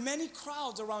 See, there are many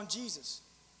crowds around Jesus.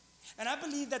 And I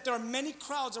believe that there are many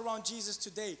crowds around Jesus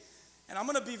today. And I'm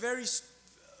going to be very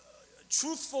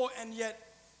truthful, and yet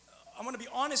I'm going to be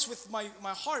honest with my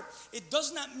heart. It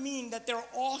does not mean that they're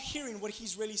all hearing what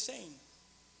he's really saying.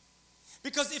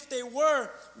 Because if they were,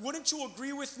 wouldn't you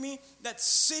agree with me that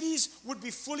cities would be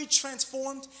fully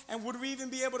transformed? And would we even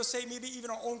be able to say maybe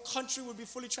even our own country would be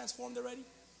fully transformed already?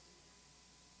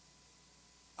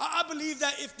 I believe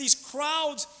that if these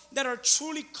crowds that are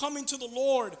truly coming to the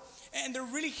Lord and they're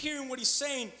really hearing what he's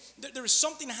saying, there is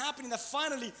something happening that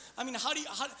finally, I mean,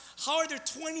 how are there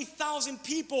 20,000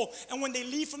 people, and when they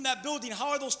leave from that building, how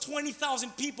are those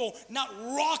 20,000 people not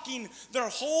rocking their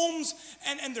homes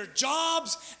and their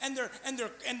jobs and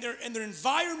their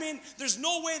environment? There's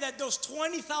no way that those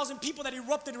 20,000 people that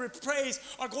erupted with praise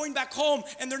are going back home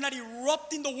and they're not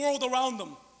erupting the world around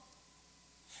them.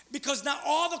 Because now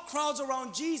all the crowds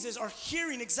around Jesus are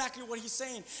hearing exactly what he's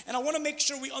saying. And I want to make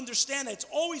sure we understand that it's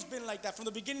always been like that from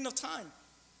the beginning of time.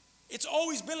 It's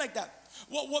always been like that.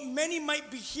 What many might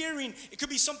be hearing, it could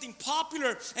be something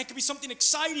popular, and it could be something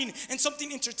exciting, and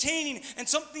something entertaining, and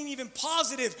something even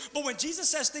positive. But when Jesus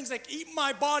says things like, eat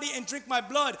my body and drink my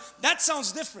blood, that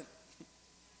sounds different.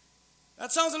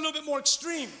 That sounds a little bit more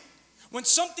extreme. When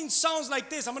something sounds like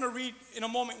this, I'm going to read in a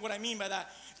moment what I mean by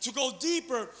that. To go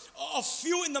deeper, a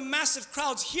few in the massive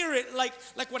crowds hear it like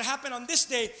what happened on this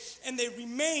day, and they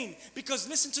remain. Because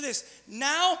listen to this.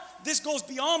 Now, this goes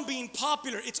beyond being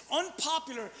popular. It's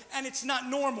unpopular, and it's not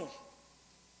normal.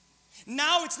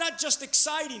 Now, it's not just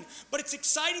exciting, but it's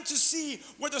exciting to see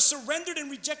where the surrendered and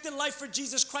rejected life for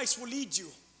Jesus Christ will lead you.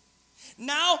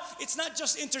 Now, it's not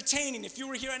just entertaining. If you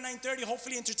were here at 9:30,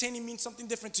 hopefully entertaining means something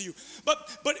different to you. But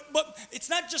it's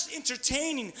not just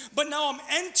entertaining, but now I'm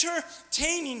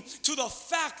entertaining to the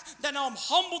fact that now I'm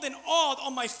humbled and awed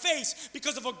on my face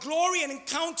because of a glory and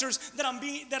encounters that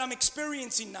I'm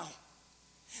experiencing now.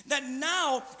 That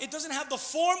now it doesn't have the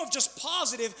form of just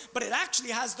positive, but it actually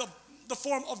has the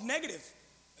form of negative.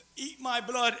 Eat my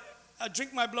blood,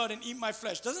 drink my blood, and eat my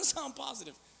flesh. Doesn't sound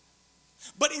positive.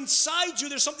 But inside you,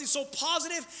 there's something so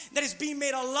positive that is being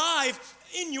made alive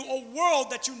in you, a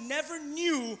world that you never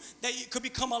knew that it could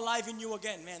become alive in you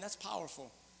again. Man, that's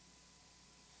powerful.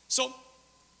 So,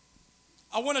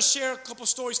 I want to share a couple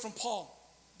stories from Paul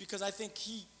because I think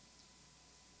he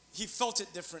felt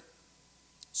it different.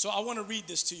 So, I want to read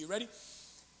this to you. Ready?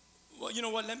 Well, you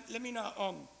know what? Let me not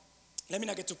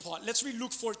get to Paul. Let's read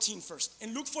Luke 14 first.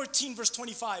 In Luke 14, verse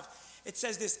 25, it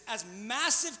says this: as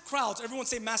massive crowds, everyone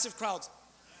say massive crowds.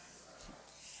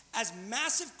 As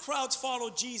massive crowds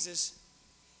followed Jesus,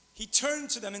 he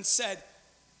turned to them and said,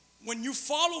 when you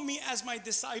follow me as my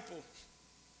disciple,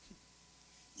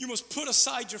 you must put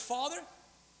aside your father,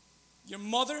 your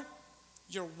mother,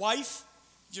 your wife,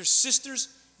 your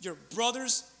sisters, your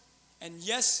brothers, and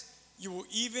yes, you will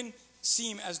even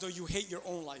seem as though you hate your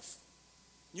own life.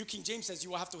 New King James says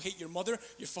you will have to hate your mother,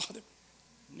 your father.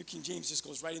 New King James just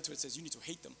goes right into it, says you need to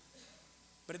hate them.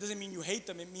 But it doesn't mean you hate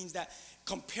them. It means that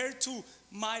compared to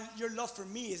your love for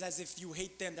me is as if you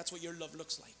hate them. That's what your love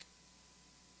looks like.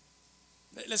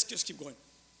 Let's just keep going.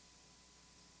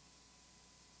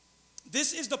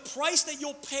 This is the price that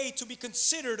you'll pay to be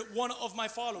considered one of my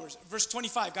followers. Verse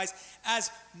 25, guys.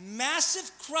 As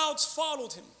massive crowds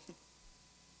followed him.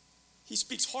 He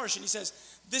speaks harsh and he says,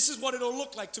 this is what it'll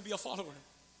look like to be a follower.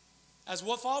 As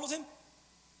what followed him?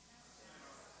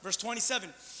 Verse 27,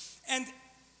 and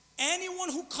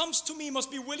anyone who comes to me must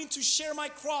be willing to share my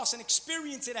cross and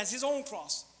experience it as his own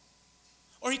cross,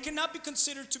 or he cannot be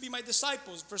considered to be my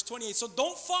disciples. Verse 28, so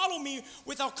don't follow me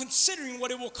without considering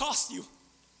what it will cost you.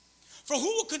 For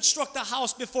who will construct a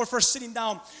house before first sitting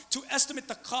down to estimate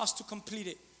the cost to complete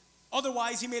it?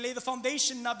 Otherwise, he may lay the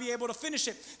foundation and not be able to finish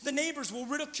it. The neighbors will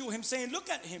ridicule him, saying, look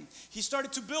at him. He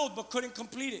started to build but couldn't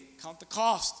complete it. Count the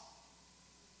cost.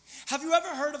 Have you ever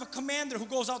heard of a commander who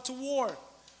goes out to war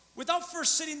without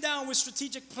first sitting down with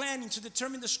strategic planning to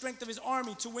determine the strength of his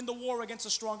army to win the war against a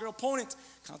stronger opponent?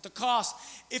 Count the cost.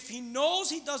 If he knows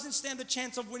he doesn't stand a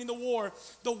chance of winning the war,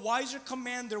 the wiser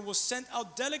commander will send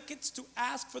out delegates to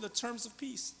ask for the terms of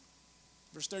peace.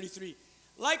 Verse 33.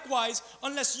 Likewise,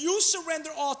 unless you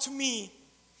surrender all to me,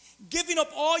 giving up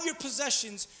all your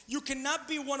possessions, you cannot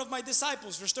be one of my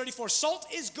disciples. Verse 34, salt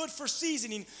is good for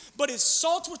seasoning, but if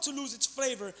salt were to lose its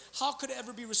flavor, how could it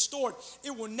ever be restored?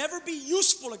 It will never be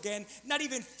useful again, not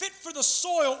even fit for the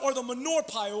soil or the manure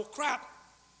pile. Crap.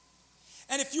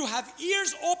 And if you have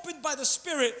ears opened by the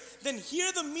Spirit, then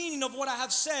hear the meaning of what I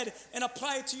have said and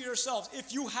apply it to yourselves.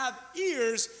 If you have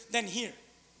ears, then hear.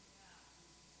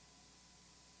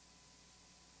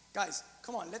 Guys,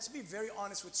 come on, let's be very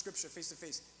honest with Scripture face to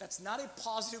face. That's not a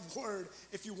positive word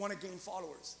if you want to gain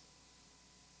followers.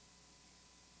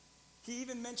 He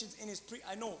even mentions in his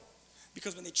I know,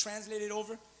 because when they translated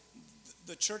over,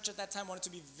 the church at that time wanted to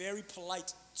be very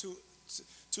polite to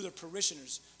their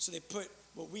parishioners. So they put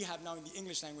what we have now in the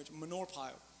English language, manure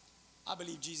pile. I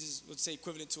believe Jesus would say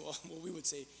equivalent to what we would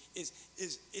say is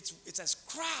it's as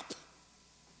crap.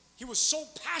 He was so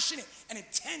passionate and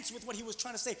intense with what he was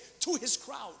trying to say to his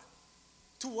crowd.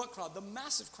 To what crowd? The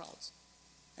massive crowds.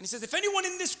 And he says, if anyone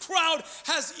in this crowd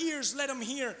has ears, let him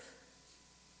hear.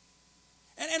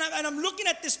 And I'm looking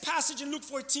at this passage in Luke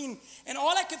 14, and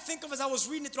all I could think of as I was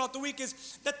reading it throughout the week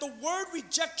is that the word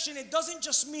rejection, it doesn't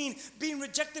just mean being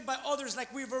rejected by others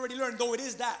like we've already learned, though it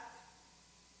is that.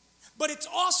 But it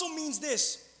also means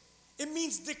this. It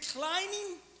means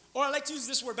declining, or I like to use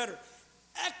this word better,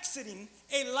 exiting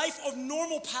a life of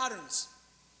normal patterns.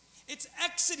 It's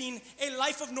exiting a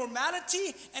life of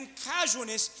normality and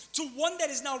casualness to one that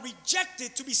is now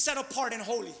rejected to be set apart and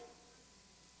holy.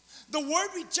 The word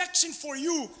rejection for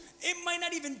you, it might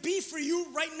not even be for you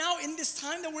right now in this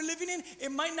time that we're living in.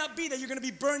 It might not be that you're going to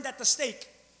be burned at the stake.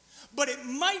 But it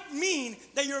might mean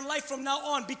that your life from now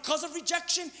on, because of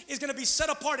rejection, is going to be set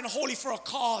apart and holy for a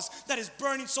cause that is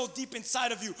burning so deep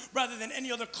inside of you rather than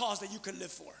any other cause that you could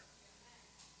live for.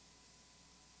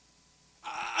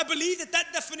 I believe that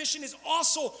definition is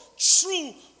also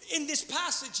true in this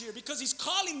passage here because he's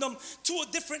calling them to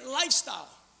a different lifestyle.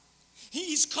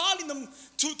 He's calling them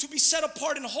to be set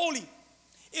apart and holy.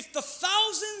 If the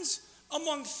thousands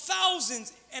among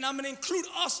thousands, and I'm going to include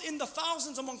us in the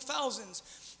thousands among thousands,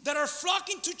 that are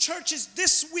flocking to churches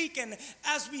this weekend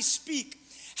as we speak,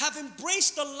 have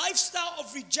embraced the lifestyle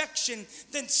of rejection,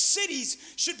 then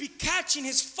cities should be catching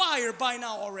his fire by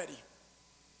now already.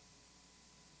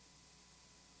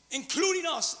 Including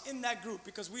us in that group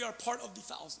because we are part of the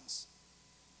thousands.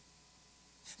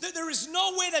 There is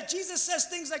no way that Jesus says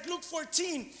things like Luke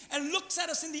 14 and looks at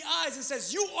us in the eyes and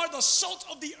says, you are the salt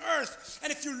of the earth,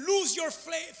 and if you lose your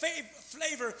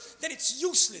flavor, then it's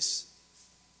useless.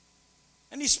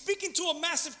 And he's speaking to a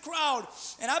massive crowd,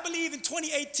 and I believe in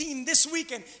 2018, this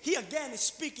weekend, he again is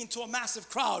speaking to a massive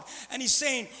crowd, and he's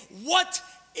saying, what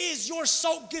is your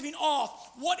salt giving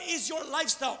off? What is your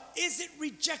lifestyle? Is it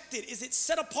rejected? Is it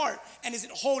set apart? And is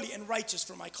it holy and righteous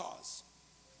for my cause?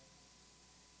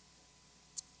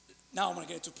 Now I'm going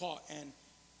to get into Paul, and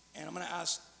I'm going to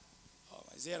ask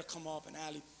Isaiah to come up and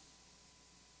Ali.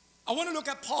 I want to look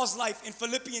at Paul's life in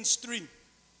Philippians 3.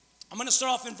 I'm going to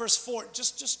start off in verse 4.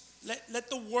 Just let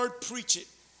the word preach it.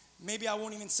 Maybe I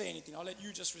won't even say anything. I'll let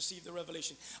you just receive the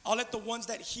revelation. I'll let the ones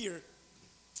that hear,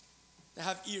 that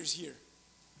have ears, hear.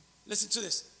 Listen to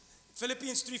this.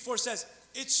 Philippians 3:4 says,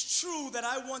 it's true that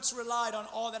I once relied on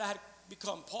all that I had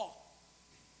become, Paul.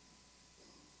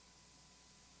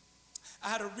 I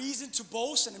had a reason to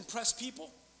boast and impress people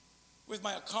with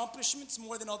my accomplishments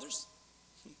more than others.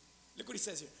 Look what he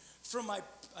says here.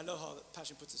 I love how the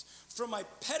Passion puts this. For my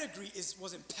pedigree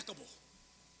was impeccable.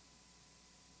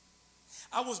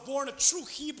 I was born a true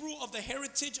Hebrew of the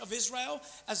heritage of Israel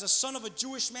as a son of a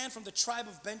Jewish man from the tribe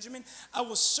of Benjamin. I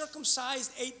was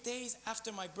circumcised 8 days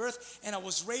after my birth, and I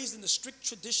was raised in the strict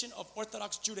tradition of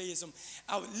Orthodox Judaism.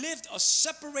 I lived a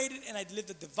separated and I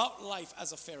lived a devout life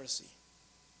as a Pharisee.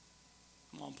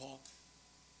 Come on, Paul.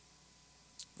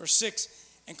 Verse 6,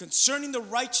 and concerning the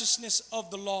righteousness of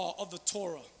the law, of the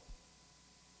Torah,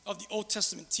 of the Old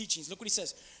Testament teachings, look what he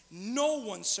says. No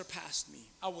one surpassed me.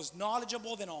 I was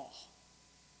knowledgeable than all.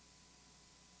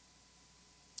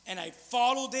 And I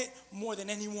followed it more than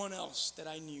anyone else that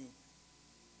I knew.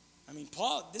 I mean,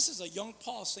 Paul, this is a young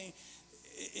Paul saying,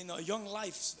 in a young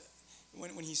life,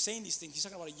 when he's saying these things, he's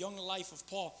talking about a young life of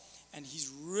Paul, and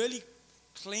he's really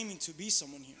claiming to be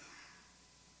someone here.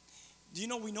 Do you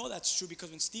know, we know that's true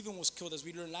because when Stephen was killed, as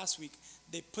we learned last week,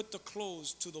 they put the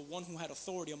clothes to the one who had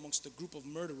authority amongst the group of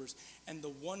murderers. And the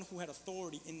one who had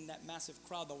authority in that massive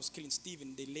crowd that was killing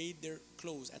Stephen, they laid their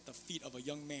clothes at the feet of a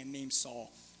young man named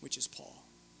Saul, which is Paul.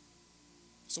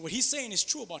 So what he's saying is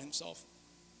true about himself.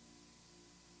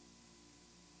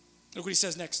 Look what he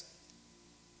says next.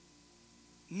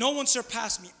 No one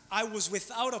surpassed me. I was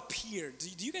without a peer.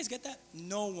 Do you guys get that?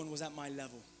 No one was at my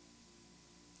level.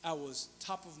 I was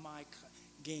top of my,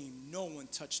 game. No one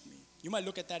touched me. You might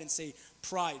look at that and say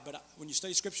pride, but when you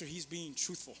study scripture, he's being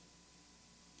truthful.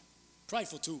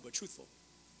 Prideful too, but truthful.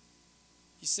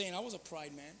 He's saying, I was a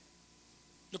pride man.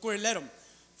 Look where it led him.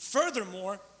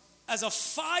 Furthermore, as a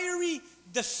fiery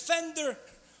defender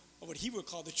of what he would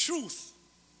call the truth,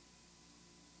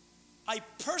 I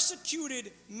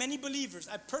persecuted many believers.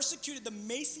 I persecuted the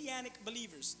Messianic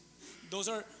believers. Those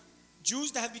are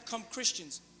Jews that have become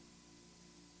Christians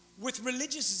with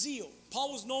religious zeal.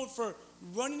 Paul was known for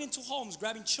running into homes,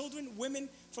 grabbing children, women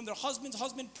from their husbands,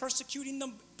 persecuting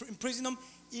them, imprisoning them,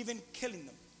 even killing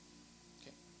them.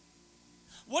 Okay.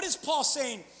 What is Paul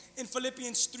saying in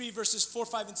Philippians 3 verses 4,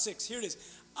 5, and 6? Here it is.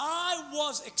 I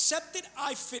was accepted,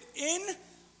 I fit in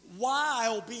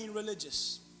while being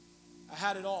religious. I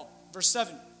had it all. Verse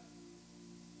 7.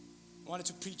 I wanted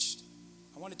to preach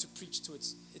to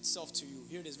itself to you.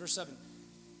 Here it is, verse 7.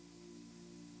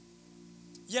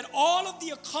 Yet all of the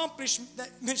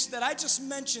accomplishments that I just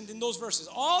mentioned in those verses,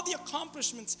 all the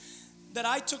accomplishments that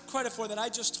I took credit for, that I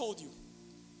just told you,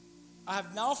 I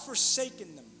have now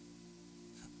forsaken them,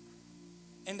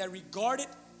 and I regard it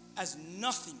as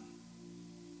nothing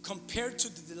compared to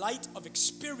the delight of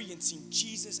experiencing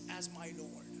Jesus as my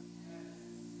Lord.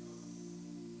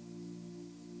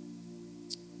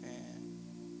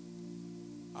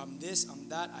 I'm this, I'm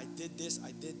that, I did this,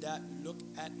 I did that. Look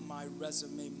at my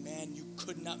resume, man. You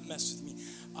could not mess with me.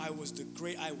 I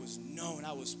was known,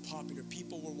 I was popular.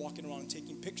 People were walking around and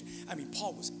taking pictures. I mean,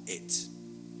 Paul was it.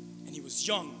 And he was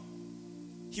young.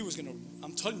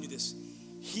 I'm telling you this,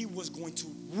 he was going to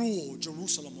rule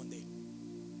Jerusalem one day.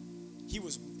 He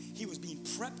was being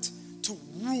prepped to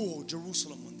rule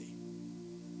Jerusalem one day.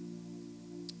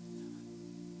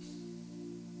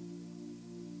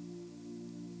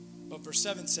 But verse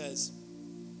 7 says,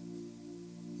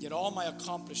 yet all my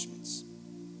accomplishments,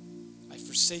 I've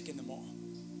forsaken them all.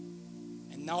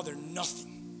 And now they're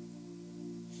nothing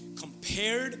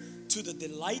compared to the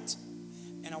delight.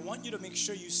 And I want you to make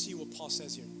sure you see what Paul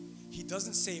says here. He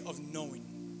doesn't say of knowing.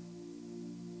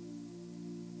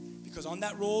 Because on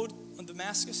that road on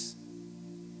Damascus,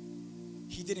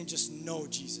 he didn't just know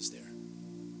Jesus there.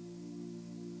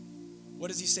 What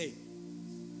does he say?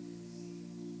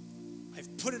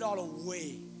 I've put it all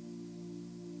away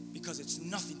because it's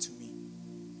nothing to me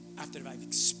after I've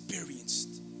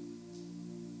experienced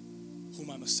who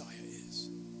my Messiah is.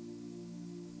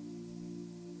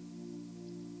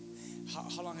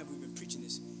 How long have we been preaching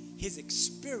this? His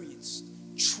experience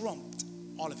trumped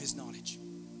all of his knowledge.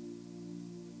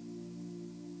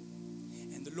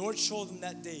 And the Lord showed him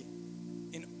that day,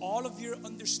 in all of your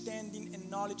understanding and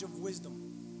knowledge of wisdom,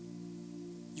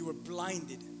 you were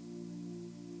blinded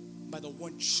by the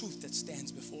one truth that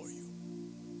stands before you.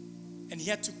 And he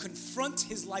had to confront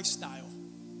his lifestyle.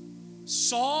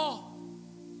 Saul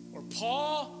or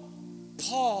Paul,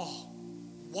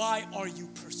 why are you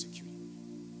persecuting me?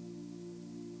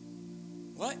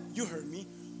 What? You heard me.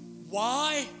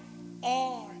 Why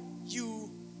are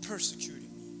you persecuting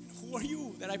me? And who are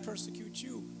you that I persecute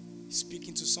you? He's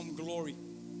speaking to some glory.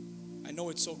 I know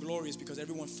it's so glorious because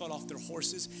everyone fell off their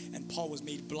horses and Paul was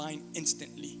made blind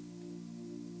instantly.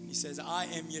 He says, I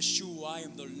am Yeshua, I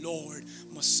am the Lord,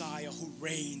 Messiah, who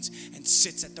reigns and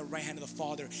sits at the right hand of the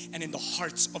Father and in the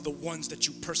hearts of the ones that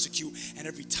you persecute. And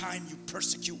every time you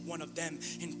persecute one of them,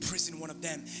 imprison one of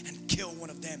them, and kill one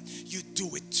of them, you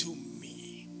do it to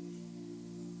me.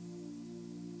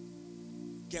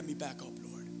 Get me back up,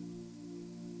 Lord.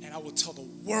 And I will tell the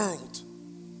world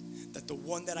that the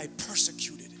one that I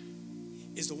persecuted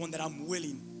is the one that I'm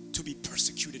willing to be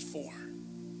persecuted for.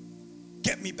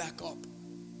 Get me back up.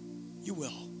 You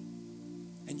will.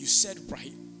 And you said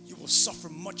right, you will suffer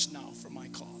much now for my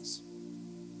cause.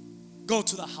 Go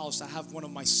to the house, I have one of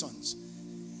my sons,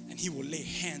 and he will lay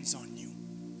hands on you,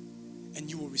 and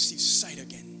you will receive sight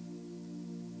again.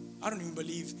 I don't even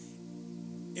believe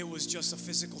it was just a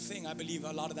physical thing. I believe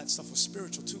a lot of that stuff was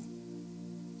spiritual too.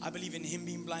 I believe in him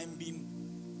being blind,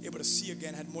 being able to see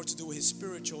again, had more to do with his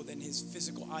spiritual than his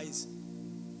physical eyes.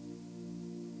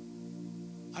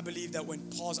 I believe that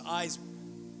when Paul's eyes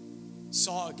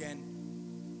saw again,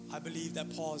 I believe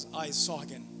that Paul's eyes saw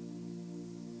again.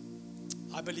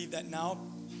 I believe that now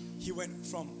he went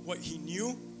from what he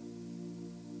knew,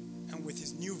 and with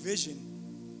his new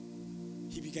vision,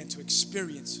 he began to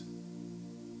experience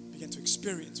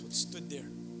what stood there,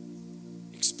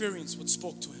 experience what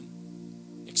spoke to him,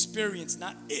 experience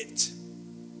not it,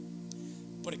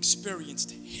 but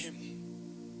experienced him.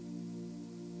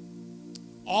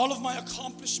 All of my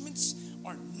accomplishments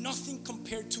are nothing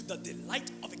compared to the delight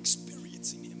of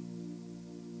experiencing him.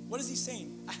 What is he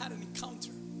saying? I had an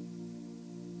encounter.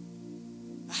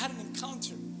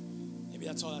 Maybe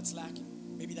that's all that's lacking.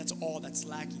 Maybe that's all that's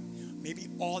lacking. Maybe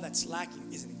all that's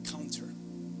lacking is an encounter.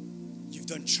 You've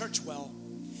done church well.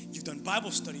 You've done Bible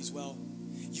studies well.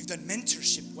 You've done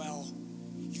mentorship well.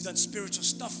 You've done spiritual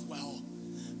stuff well.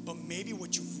 But maybe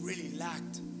what you've really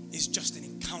lacked is just an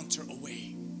encounter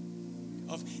away.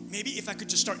 Of maybe if I could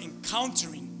just start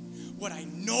encountering what I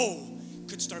know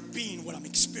could start being what I'm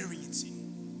experiencing.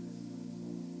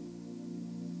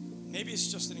 Maybe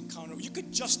it's just an encounter. You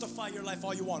could justify your life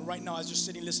all you want right now as you're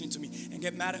sitting listening to me and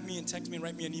get mad at me and text me and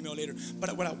write me an email later.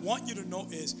 But what I want you to know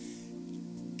is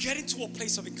get into a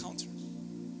place of encounter.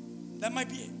 That might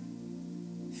be it.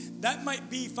 That might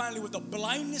be finally what the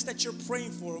blindness that you're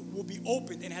praying for will be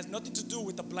opened, and it has nothing to do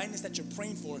with the blindness that you're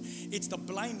praying for. It's the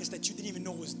blindness that you didn't even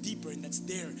know was deeper and that's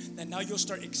there, that now you'll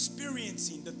start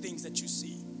experiencing the things that you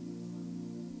see.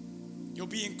 You'll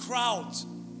be in crowds,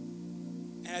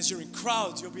 and as you're in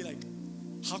crowds, you'll be like,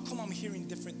 how come I'm hearing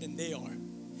different than they are?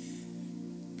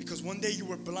 Because one day you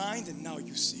were blind and now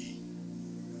you see.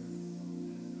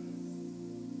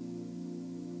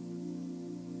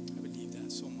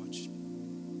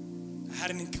 Had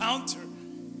an encounter.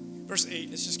 Verse 8,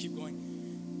 let's just keep going.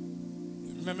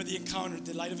 Remember the encounter,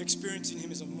 the light of experiencing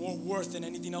him is of more worth than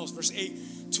anything else. Verse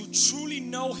 8, to truly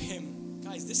know him.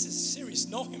 Guys, this is serious.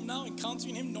 Know him now,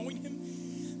 encountering him, knowing him,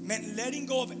 meant letting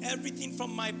go of everything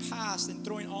from my past and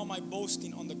throwing all my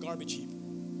boasting on the garbage heap.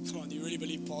 Come on, do you really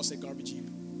believe Paul said garbage heap?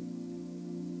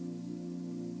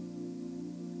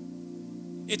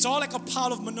 It's all like a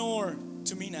pile of manure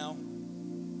to me now.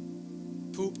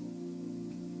 Poop.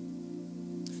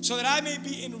 So that I may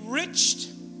be enriched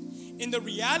in the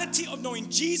reality of knowing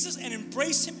Jesus and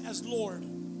embrace him as Lord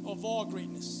of all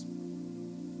greatness.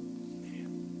 Man.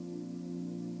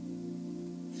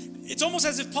 It's almost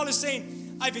as if Paul is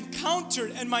saying, I've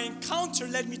encountered, and my encounter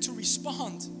led me to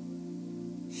respond.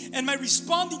 And my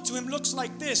responding to him looks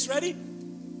like this. Ready?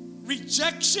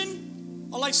 Rejection,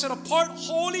 a life set apart,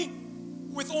 holy,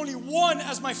 with only one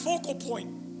as my focal point.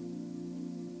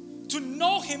 To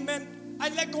know him meant I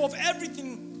let go of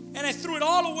everything and I threw it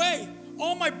all away.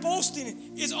 All my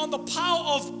boasting is on the pile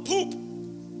of poop.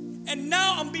 And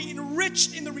now I'm being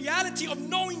enriched in the reality of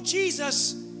knowing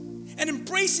Jesus and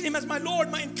embracing him as my Lord.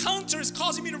 My encounter is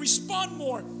causing me to respond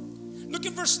more. Look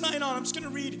at verse 9 on. I'm just going to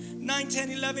read 9,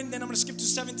 10, 11, then I'm going to skip to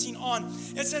 17 on.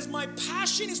 It says, my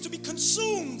passion is to be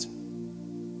consumed.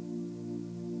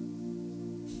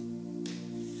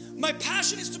 My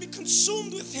passion is to be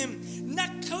consumed with him, not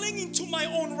clinging to my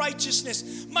own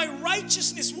righteousness. My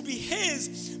righteousness will be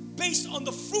his based on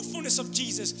the fruitfulness of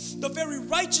Jesus, the very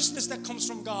righteousness that comes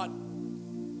from God.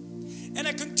 And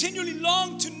I continually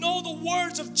long to know the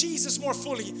words of Jesus more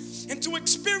fully and to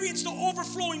experience the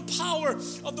overflowing power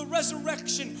of the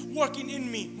resurrection working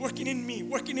in me.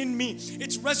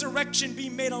 It's resurrection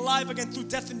being made alive again through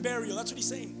death and burial. That's what he's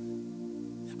saying.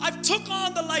 I've took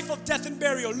on the life of death and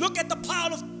burial. Look at the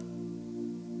pile of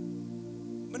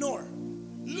manure.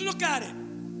 Look at it.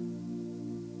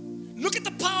 Look at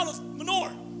the pile of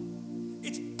manure.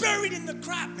 It's buried in the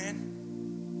crap,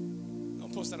 man.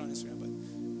 Don't post that on Instagram,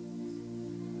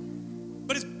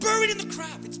 but it's buried in the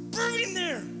crap. It's buried in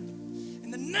there.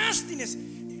 And the nastiness.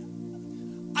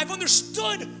 I've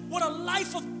understood what a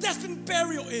life of death and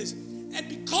burial is. And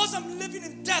because I'm living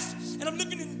in death and I'm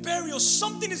living in burial,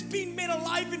 something is being made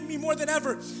alive in me more than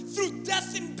ever. Through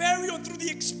death and burial, through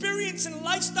the experience and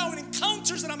lifestyle and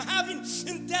encounters that I'm having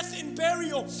in death and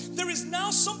burial, there is now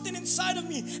something inside of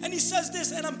me. And he says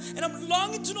this, and I'm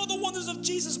longing to know the wonders of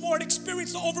Jesus more and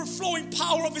experience the overflowing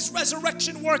power of his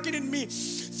resurrection working in me.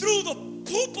 Through the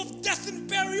poop of death and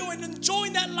burial and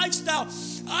enjoying that lifestyle,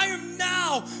 I am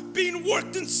now being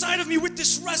worked inside of me with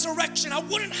this resurrection. I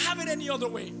wouldn't have it any other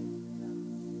way.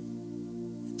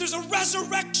 There's a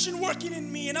resurrection working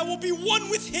in me, and I will be one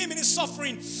with him in his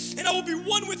suffering, and I will be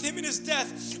one with him in his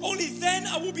death. Only then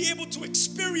I will be able to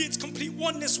experience complete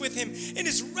oneness with him in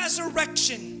his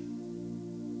resurrection.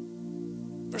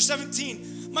 Verse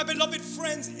 17, my beloved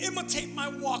friends, imitate my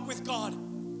walk with God.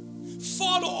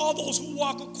 Follow all those who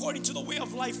walk according to the way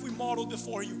of life we modeled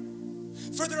before you.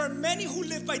 For there are many who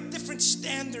live by different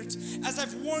standards. As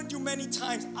I've warned you many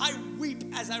times, I weep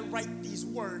as I write these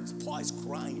words. Paul is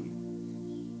crying.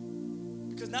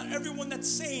 Because not everyone that's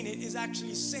saying it is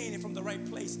actually saying it from the right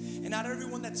place. And not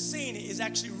everyone that's saying it is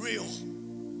actually real.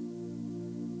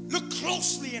 Look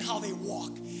closely in how they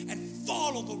walk and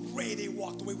follow the way they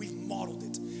walk, the way we've modeled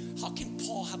it. How can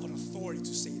Paul have an authority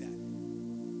to say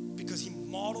that? Because he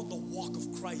modeled the walk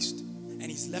of Christ, and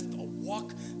he's left a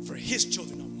walk for his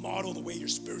children to model the way your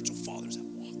spiritual fathers have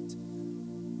walked.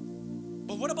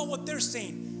 But what about what they're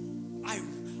saying?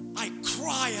 I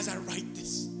cry as I write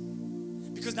this.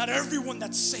 Because not everyone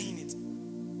that's saying it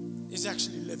is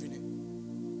actually living it.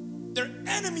 They're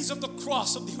enemies of the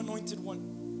cross of the Anointed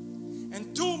One.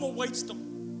 And doom awaits them.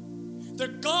 Their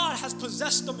God has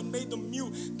possessed them and made them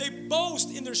mute. They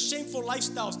boast in their shameful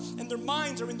lifestyles and their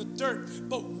minds are in the dirt.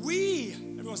 But we,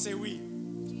 everyone say we,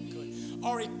 good,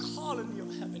 are a colony of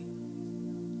heaven.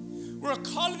 We're a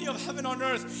colony of heaven on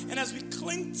earth. And as we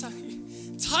cling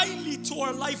tightly to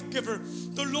our life giver,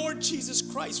 the Lord Jesus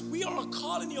Christ, we are a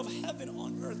colony of heaven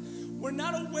on earth. We're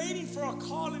not waiting for a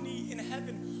colony in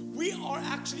heaven. We are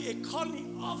actually a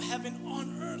colony of heaven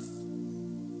on earth.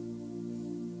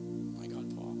 My God,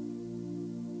 Paul.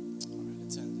 All right,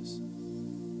 let's end this.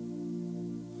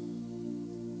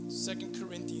 2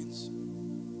 Corinthians.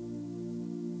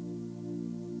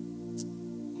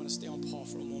 I'm going to stay on Paul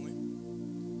for a moment.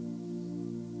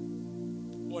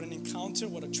 What an encounter,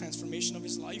 what a transformation of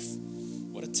his life,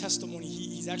 what a testimony.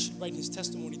 He's actually writing his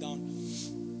testimony down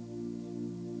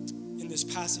in this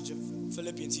passage of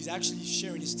Philippians. He's actually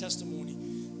sharing his testimony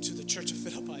to the church of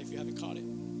Philippi, if you haven't caught it.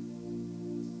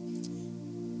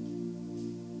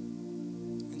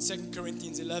 In 2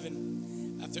 Corinthians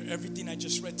 11, after everything I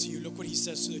just read to you, look what he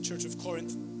says to the church of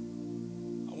Corinth.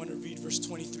 I want to read verse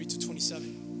 23 to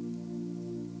 27.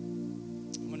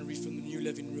 I want to read from the New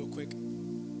Living real quick.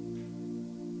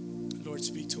 Lord,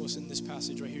 speak to us in this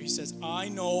passage right here. He says, I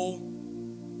know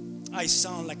I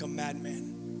sound like a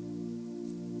madman.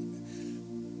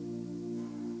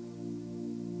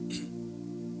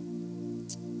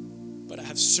 But I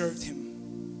have served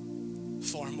him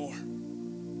far more.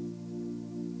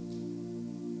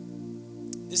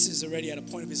 This is already at a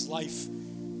point of his life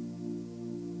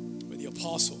where the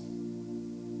apostle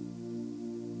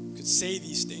could say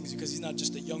these things because he's not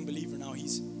just a young believer now.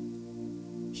 He's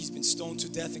been stoned to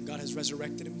death and God has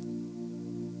resurrected him.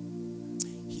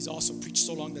 He's also preached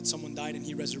so long that someone died and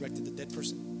he resurrected the dead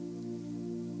person.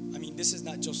 I mean, this is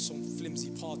not just some flimsy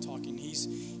Paul talking. He's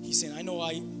saying, I know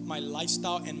my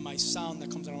lifestyle and my sound that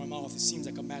comes out of my mouth, it seems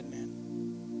like a madman.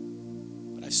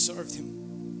 But I've served him.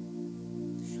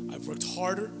 I've worked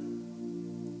harder.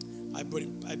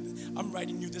 I'm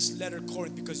writing you this letter,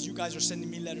 Corinth, because you guys are sending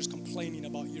me letters complaining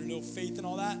about your little faith and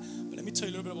all that. But let me tell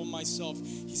you a little bit about myself.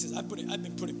 He says, I've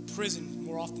been put in prison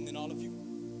more often than all of you.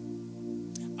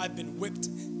 I've been whipped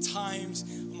times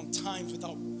among times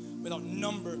without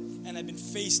number, and I've been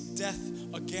faced death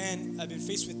again. I've been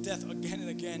faced with death again and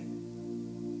again.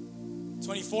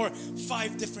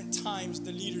 5 different times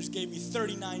the leaders gave me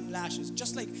 39 lashes.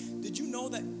 Just like, did you know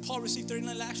that Paul received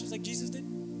 39 lashes like Jesus did?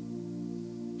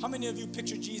 How many of you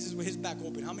picture Jesus with his back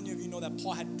open? How many of you know that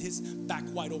Paul had his back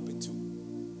wide open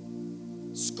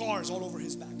too? Scars all over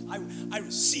his back. I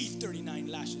received 39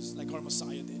 lashes like our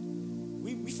Messiah did.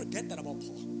 We forget that about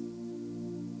Paul.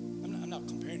 I'm not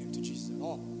comparing him to Jesus at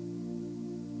all.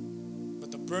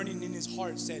 But the burning in his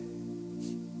heart said,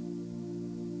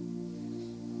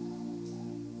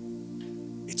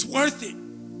 it's worth it.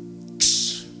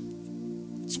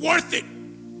 It's worth it.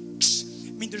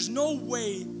 I mean, there's no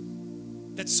way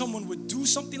that someone would do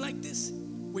something like this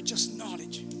with just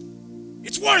knowledge.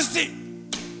 It's worth it.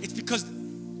 It's because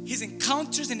his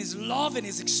encounters and his love and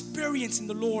his experience in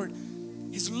the Lord,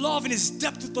 his love and his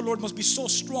depth with the Lord must be so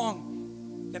strong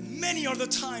that many are the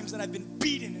times that I've been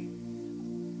beaten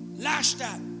and lashed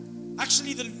at.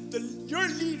 Actually, your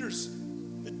leaders,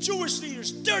 the Jewish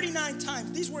leaders, 39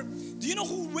 times. Do you know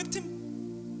who whipped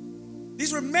him?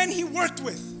 These were men he worked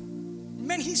with,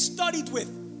 men he studied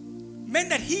with, men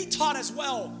that he taught as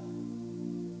well.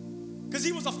 Because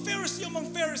he was a Pharisee among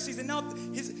Pharisees, and now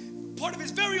part of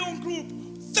his very own group,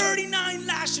 39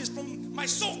 lashes from my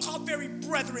so-called very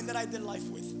brethren that I did life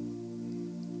with.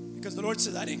 Because the Lord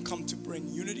said, I didn't come to bring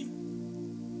unity.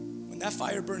 When that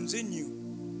fire burns in you,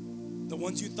 the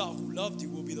ones you thought who loved you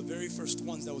will be the very first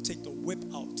ones that will take the whip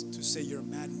out to say you're a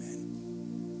madman.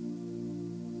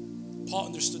 Paul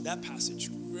understood that passage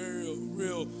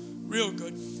real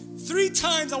good. 3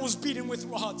 times I was beaten with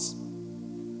rods.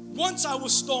 Once I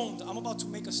was stoned. I'm about to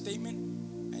make a statement,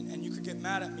 and you could get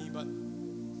mad at me, but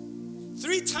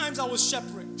 3 times I was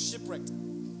shipwrecked.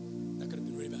 That could have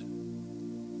been really bad.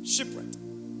 Shipwrecked.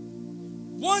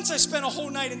 Once I spent a whole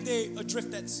night and day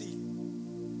adrift at sea.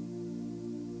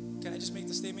 Can I just make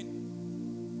the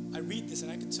statement? I read this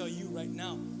and I can tell you right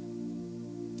now,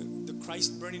 the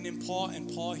Christ burning in Paul and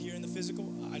Paul here in the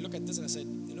physical, I look at this and I said,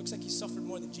 it looks like he suffered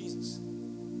more than Jesus.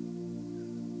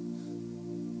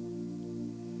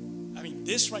 I mean,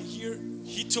 this right here,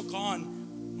 he took on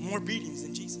more beatings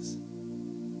than Jesus.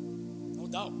 No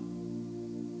doubt.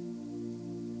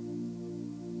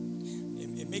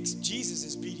 It makes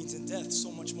Jesus' beatings and death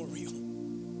so much more real.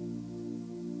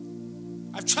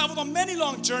 I've traveled on many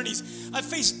long journeys. I've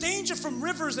faced danger from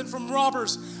rivers and from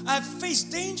robbers. I've faced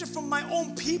danger from my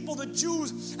own people, the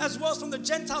Jews, as well as from the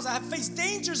Gentiles. I have faced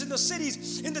dangers in the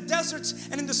cities, in the deserts,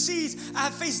 and in the seas. I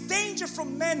have faced danger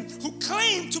from men who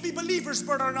claim to be believers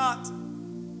but are not.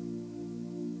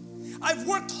 I've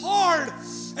worked hard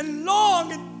and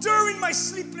long, and during my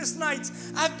sleepless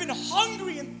nights, I've been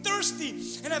hungry and thirsty,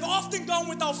 and I've often gone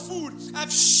without food.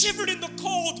 I've shivered in the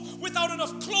cold without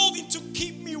enough clothing to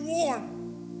keep me warm.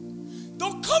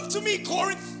 Don't come to me,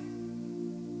 Corinth.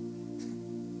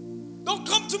 Don't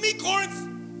come to me, Corinth,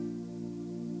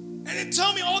 and then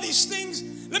tell me all these things.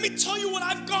 Let me tell you what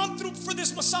I've gone through for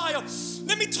this Messiah.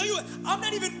 Let me tell you, I'm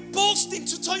not even boasting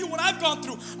to tell you what I've gone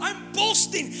through. I'm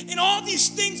boasting in all these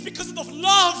things because of the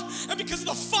love and because of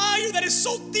the fire that is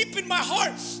so deep in my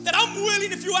heart that I'm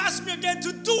willing, if you ask me again,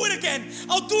 to do it again.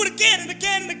 I'll do it again and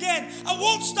again and again. I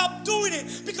won't stop doing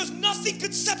it because nothing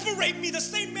could separate me, the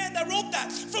same man that wrote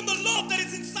that, from the love that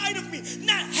is inside of me.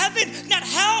 Not heaven, not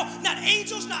hell, not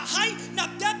angels, not height,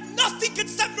 not depth. Nothing can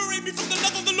separate me from the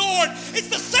love of the Lord. It's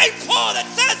the same Paul that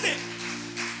says it.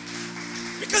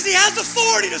 Because he has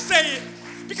authority to say it.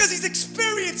 Because he's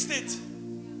experienced it.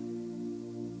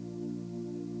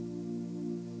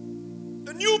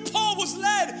 The new Paul was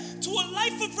led to a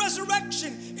life of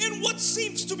resurrection in what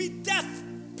seems to be death,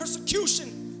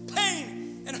 persecution,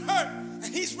 pain, and hurt.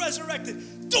 And he's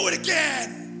resurrected. Do it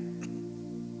again.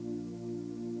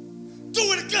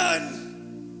 Do it again.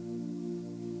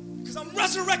 Because I'm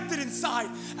resurrected inside.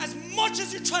 As much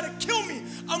as you try to kill me,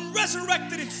 I'm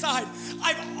resurrected inside.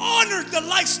 I've honored the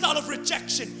lifestyle of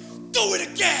rejection. Do it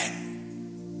again.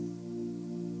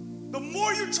 The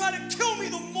more you try to kill me,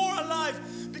 the more alive.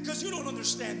 Because you don't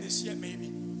understand this yet,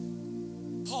 maybe.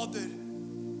 Paul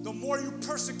did. The more you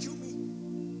persecute me,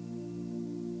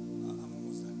 I'm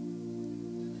almost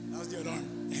done. That was the alarm.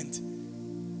 And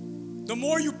the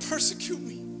more you persecute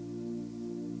me,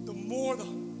 the more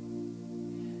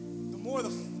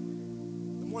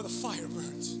the fire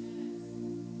burns.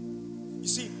 You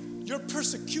see, your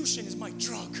persecution is my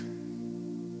drug.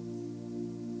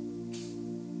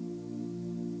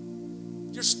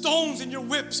 Your stones and your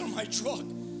whips are my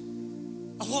drug.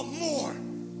 I want more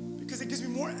because it gives me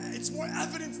more. It's more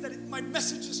evidence that my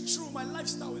message is true. My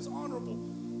lifestyle is honorable.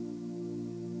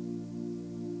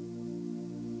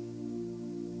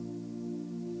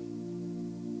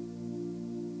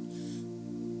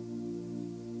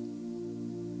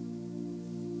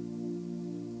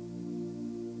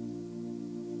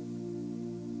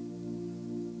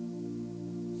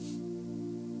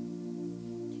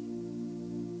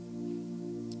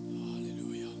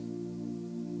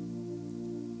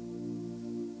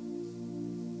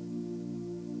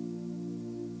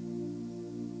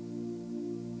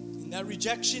 That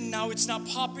rejection, now it's not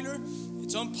popular,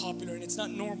 it's unpopular, and it's not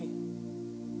normal.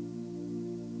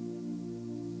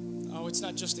 Oh, it's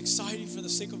not just exciting for the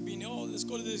sake of being, let's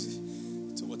go to this,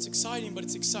 to what's exciting, but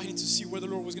it's exciting to see where the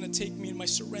Lord was going to take me in my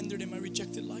surrendered and my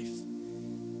rejected life.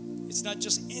 It's not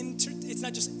just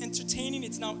entertaining,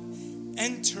 it's now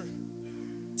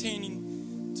entertaining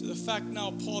to the fact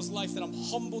now, Paul's life, that I'm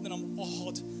humbled and I'm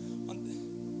awed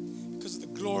because of the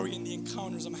glory and the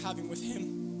encounters I'm having with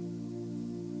him.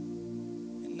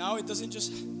 Now it doesn't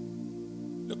just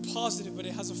look positive, but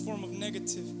it has a form of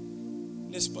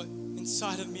negativeness. But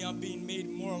inside of me, I'm being made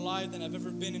more alive than I've ever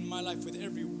been in my life. With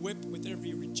every whip, with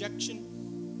every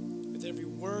rejection, with every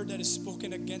word that is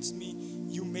spoken against me,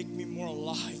 you make me more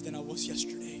alive than I was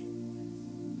yesterday.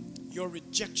 Your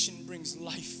rejection brings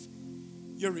life.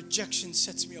 Your rejection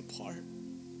sets me apart.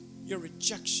 Your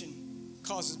rejection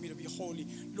causes me to be holy.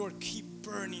 Lord, keep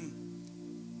burning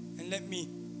and let me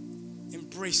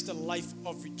embrace the life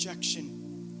of rejection,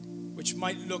 which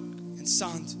might look and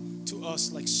sound to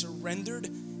us like surrendered,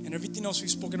 and everything else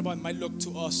we've spoken about might look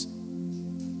to us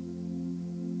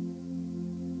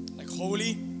like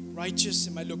holy, righteous.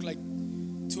 It might look like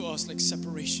to us like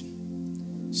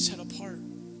separation, set apart.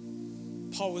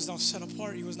 Paul was not set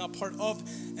apart. He was not part of,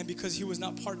 and because he was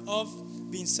not part of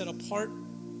being set apart,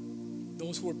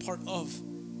 those who were part of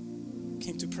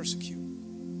came to persecute,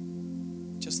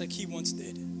 just like he once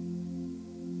did.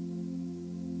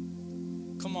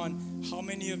 Come on, how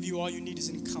many of you, all you need is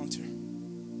an encounter?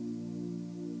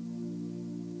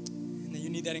 And then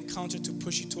you need that encounter to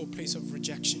push you to a place of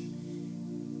rejection.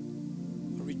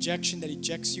 A rejection that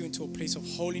ejects you into a place of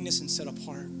holiness and set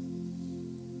apart.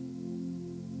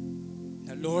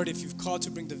 Now, Lord, if you've called to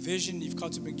bring division, you've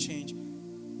called to bring change.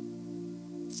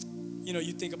 You know,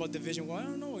 you think about division. Well, I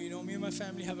don't know. You know, me and my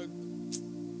family have a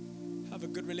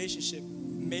good relationship.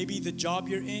 Maybe the job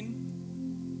you're in,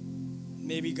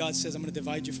 maybe God says, I'm going to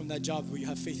divide you from that job where you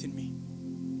have faith in me.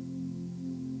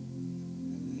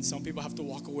 And some people have to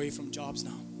walk away from jobs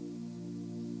now.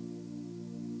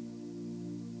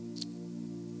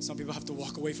 Some people have to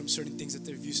walk away from certain things that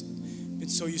they've been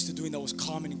so used to doing that was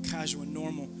common and casual and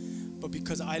normal. But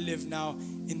because I live now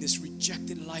in this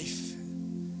rejected life,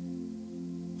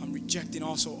 I'm rejecting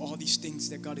also all these things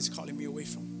that God is calling me away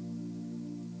from.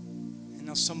 And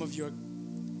now some of you are,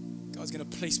 God's going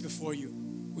to place before you,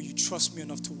 will you trust me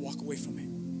enough to walk away from it?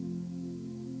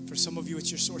 For some of you, it's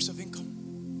your source of income.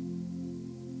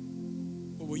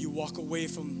 But will you walk away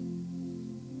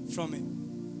from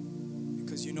it?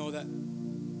 Because you know that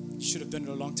you should have done it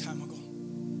a long time ago.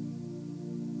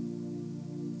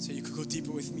 So you could go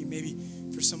deeper with me. Maybe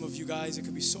for some of you guys, it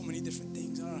could be so many different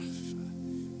things.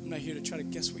 I'm not here to try to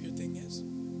guess what your thing is.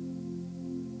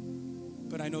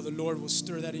 But I know the Lord will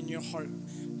stir that in your heart.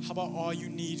 How about all you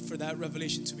need for that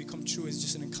revelation to become true is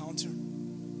just an encounter?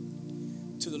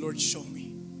 To the Lord, show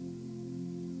me.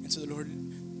 And to the Lord,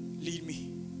 lead me.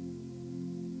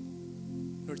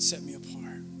 Lord, set me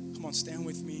apart. Come on, stand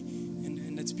with me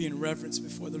and let's be in reverence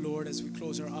before the Lord as we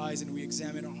close our eyes and we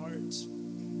examine our hearts.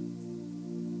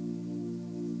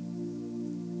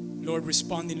 Lord,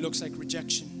 responding looks like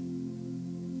rejection.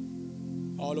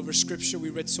 All over Scripture, we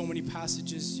read so many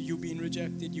passages, you being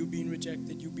rejected, you being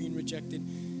rejected, you being rejected.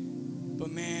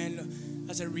 But man,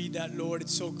 as I read that, Lord,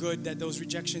 it's so good that those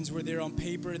rejections were there on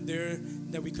paper, there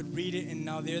that we could read it, and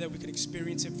now there that we could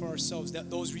experience it for ourselves, that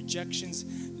those rejections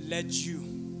led you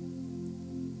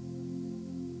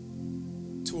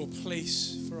to a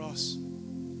place for us.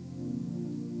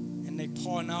 And like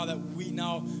Paul, now that we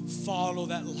now follow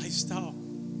that lifestyle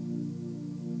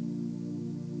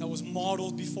that was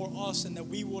modeled before us, and that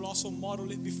we will also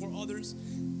model it before others,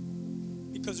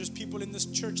 because there's people in this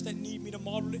church that need me to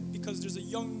model it, because there's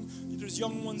young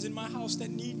ones in my house that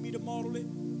need me to model it.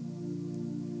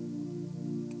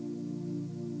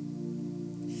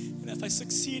 And if I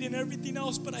succeed in everything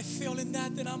else but I fail in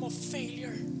that, then I'm a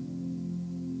failure.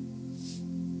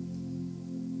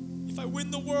 If I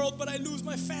win the world but I lose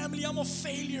my family, I'm a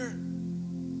failure.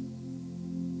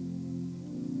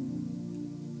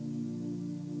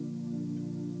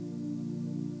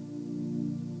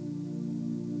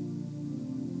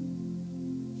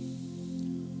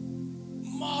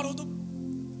 Model the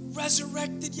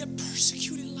resurrected yet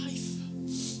persecuted life,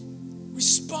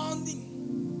 responding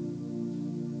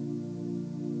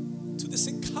to this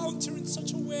encounter in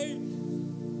such a way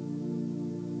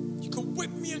you could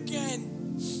whip me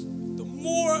again. The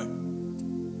more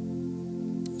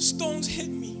stones hit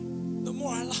me, the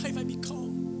more alive I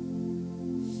become.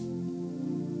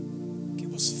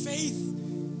 Give us faith,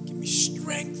 give me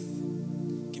strength,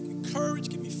 give me courage,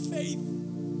 give me faith.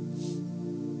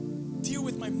 Deal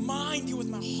with my mind, deal with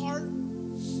my heart.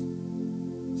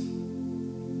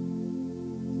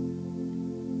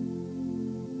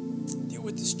 Deal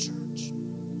with this church.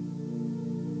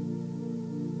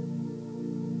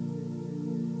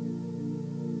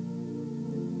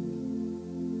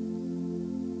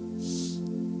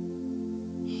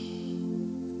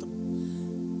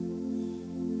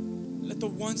 Let the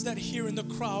ones that hear in the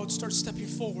crowd start stepping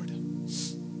forward.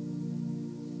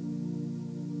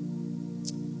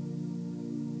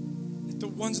 The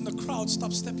ones in the crowd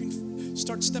start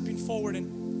stepping forward,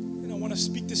 and I want to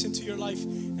speak this into your life.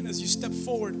 And as you step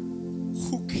forward,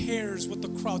 who cares what the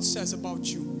crowd says about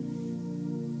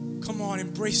you? Come on,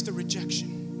 embrace the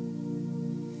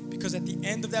rejection, because at the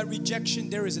end of that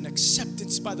rejection there is an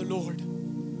acceptance by the Lord.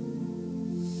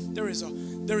 There is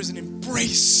an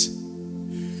embrace.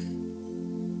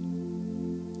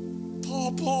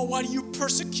 Paul, why do you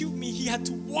persecute me? He had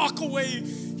to walk away.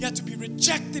 He had to be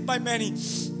rejected by many.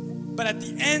 But at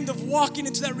the end of walking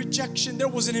into that rejection, there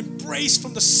was an embrace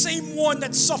from the same one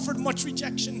that suffered much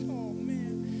rejection. Oh,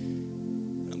 man.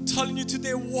 And I'm telling you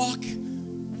today, walk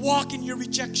in your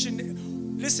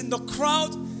rejection. Listen, the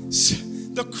crowds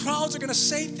are going to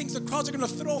say things. The crowds are going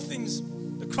to throw things.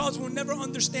 The crowds will never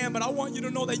understand, but I want you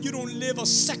to know that you don't live a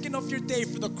second of your day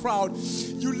for the crowd.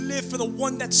 You live for the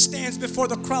one that stands before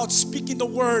the crowd, speaking the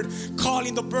word,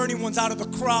 calling the burning ones out of the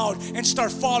crowd, and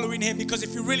start following him. Because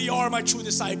if you really are my true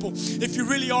disciple, if you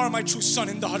really are my true son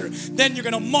and daughter, then you're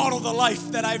going to model the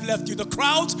life that I've left you. The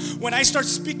crowds, when I start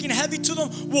speaking heavy to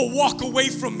them, will walk away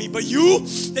from me. But you,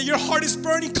 that your heart is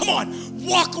burning, come on,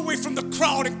 walk away from the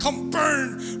crowd and come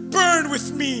burn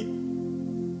with me.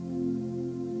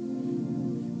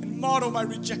 Model my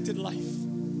rejected life,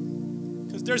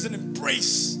 because there's an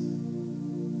embrace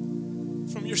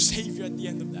from your Savior at the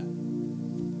end of that.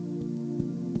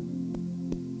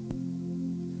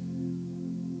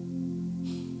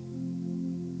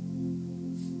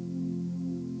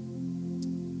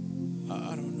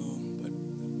 I don't know, but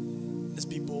let's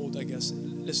be bold, I guess.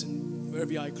 Listen, with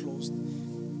every eye closed,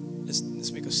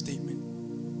 let's make a statement.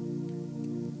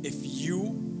 If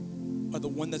you are the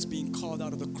one that's being called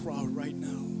out of the crowd right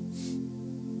now,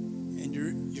 and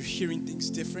you're hearing things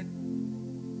different,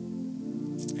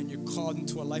 and you're called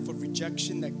into a life of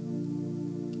rejection that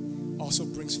also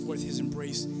brings forth His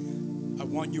embrace, I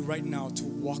want you right now to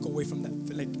walk away from that.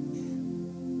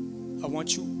 I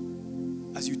want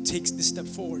you, as you take this step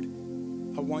forward,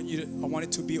 I want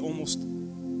it to be almost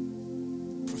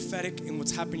prophetic in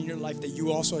what's happening in your life, that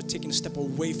you also are taking a step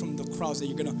away from the crowds that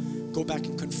you're going to go back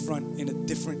and confront in a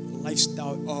different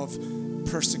lifestyle of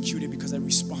persecuted because I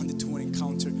responded to an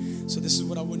encounter. So this is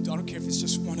what I don't care if it's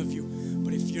just one of you,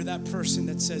 but if you're that person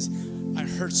that says, I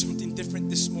heard something different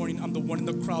this morning, I'm the one in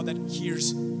the crowd that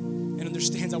hears and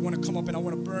understands, I want to come up and I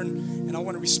want to burn and I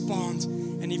want to respond.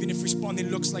 And even if responding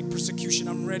looks like persecution,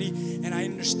 I'm ready, and I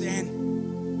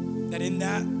understand that in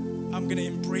that, I'm going to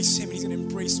embrace Him and He's going to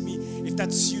embrace me. If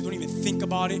that's you, don't even think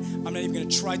about it. I'm not even going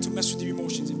to try to mess with your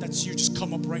emotions. If that's you, just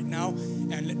come up right now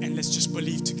and let's just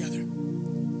believe together.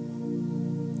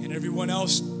 And everyone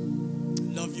else,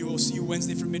 love you. We'll see you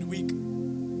Wednesday for midweek.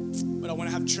 But I want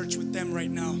to have church with them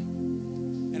right now.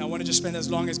 And I want to just spend as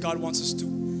long as God wants us to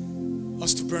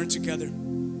burn together.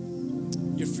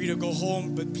 You're free to go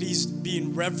home, but please be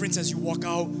in reverence as you walk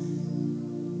out.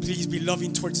 Please be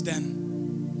loving towards them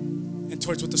and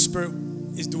towards what the Spirit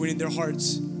is doing in their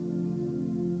hearts.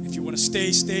 If you want to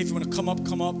stay, stay. If you want to come up,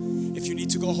 come up. If you need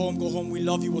to go home, go home. We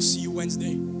love you. We'll see you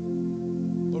Wednesday.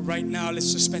 But right now,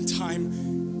 let's just spend time.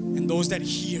 And those that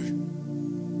hear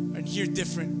and hear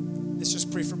different, let's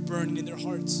just pray for burning in their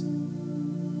hearts.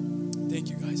 Thank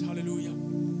you, guys. Hallelujah.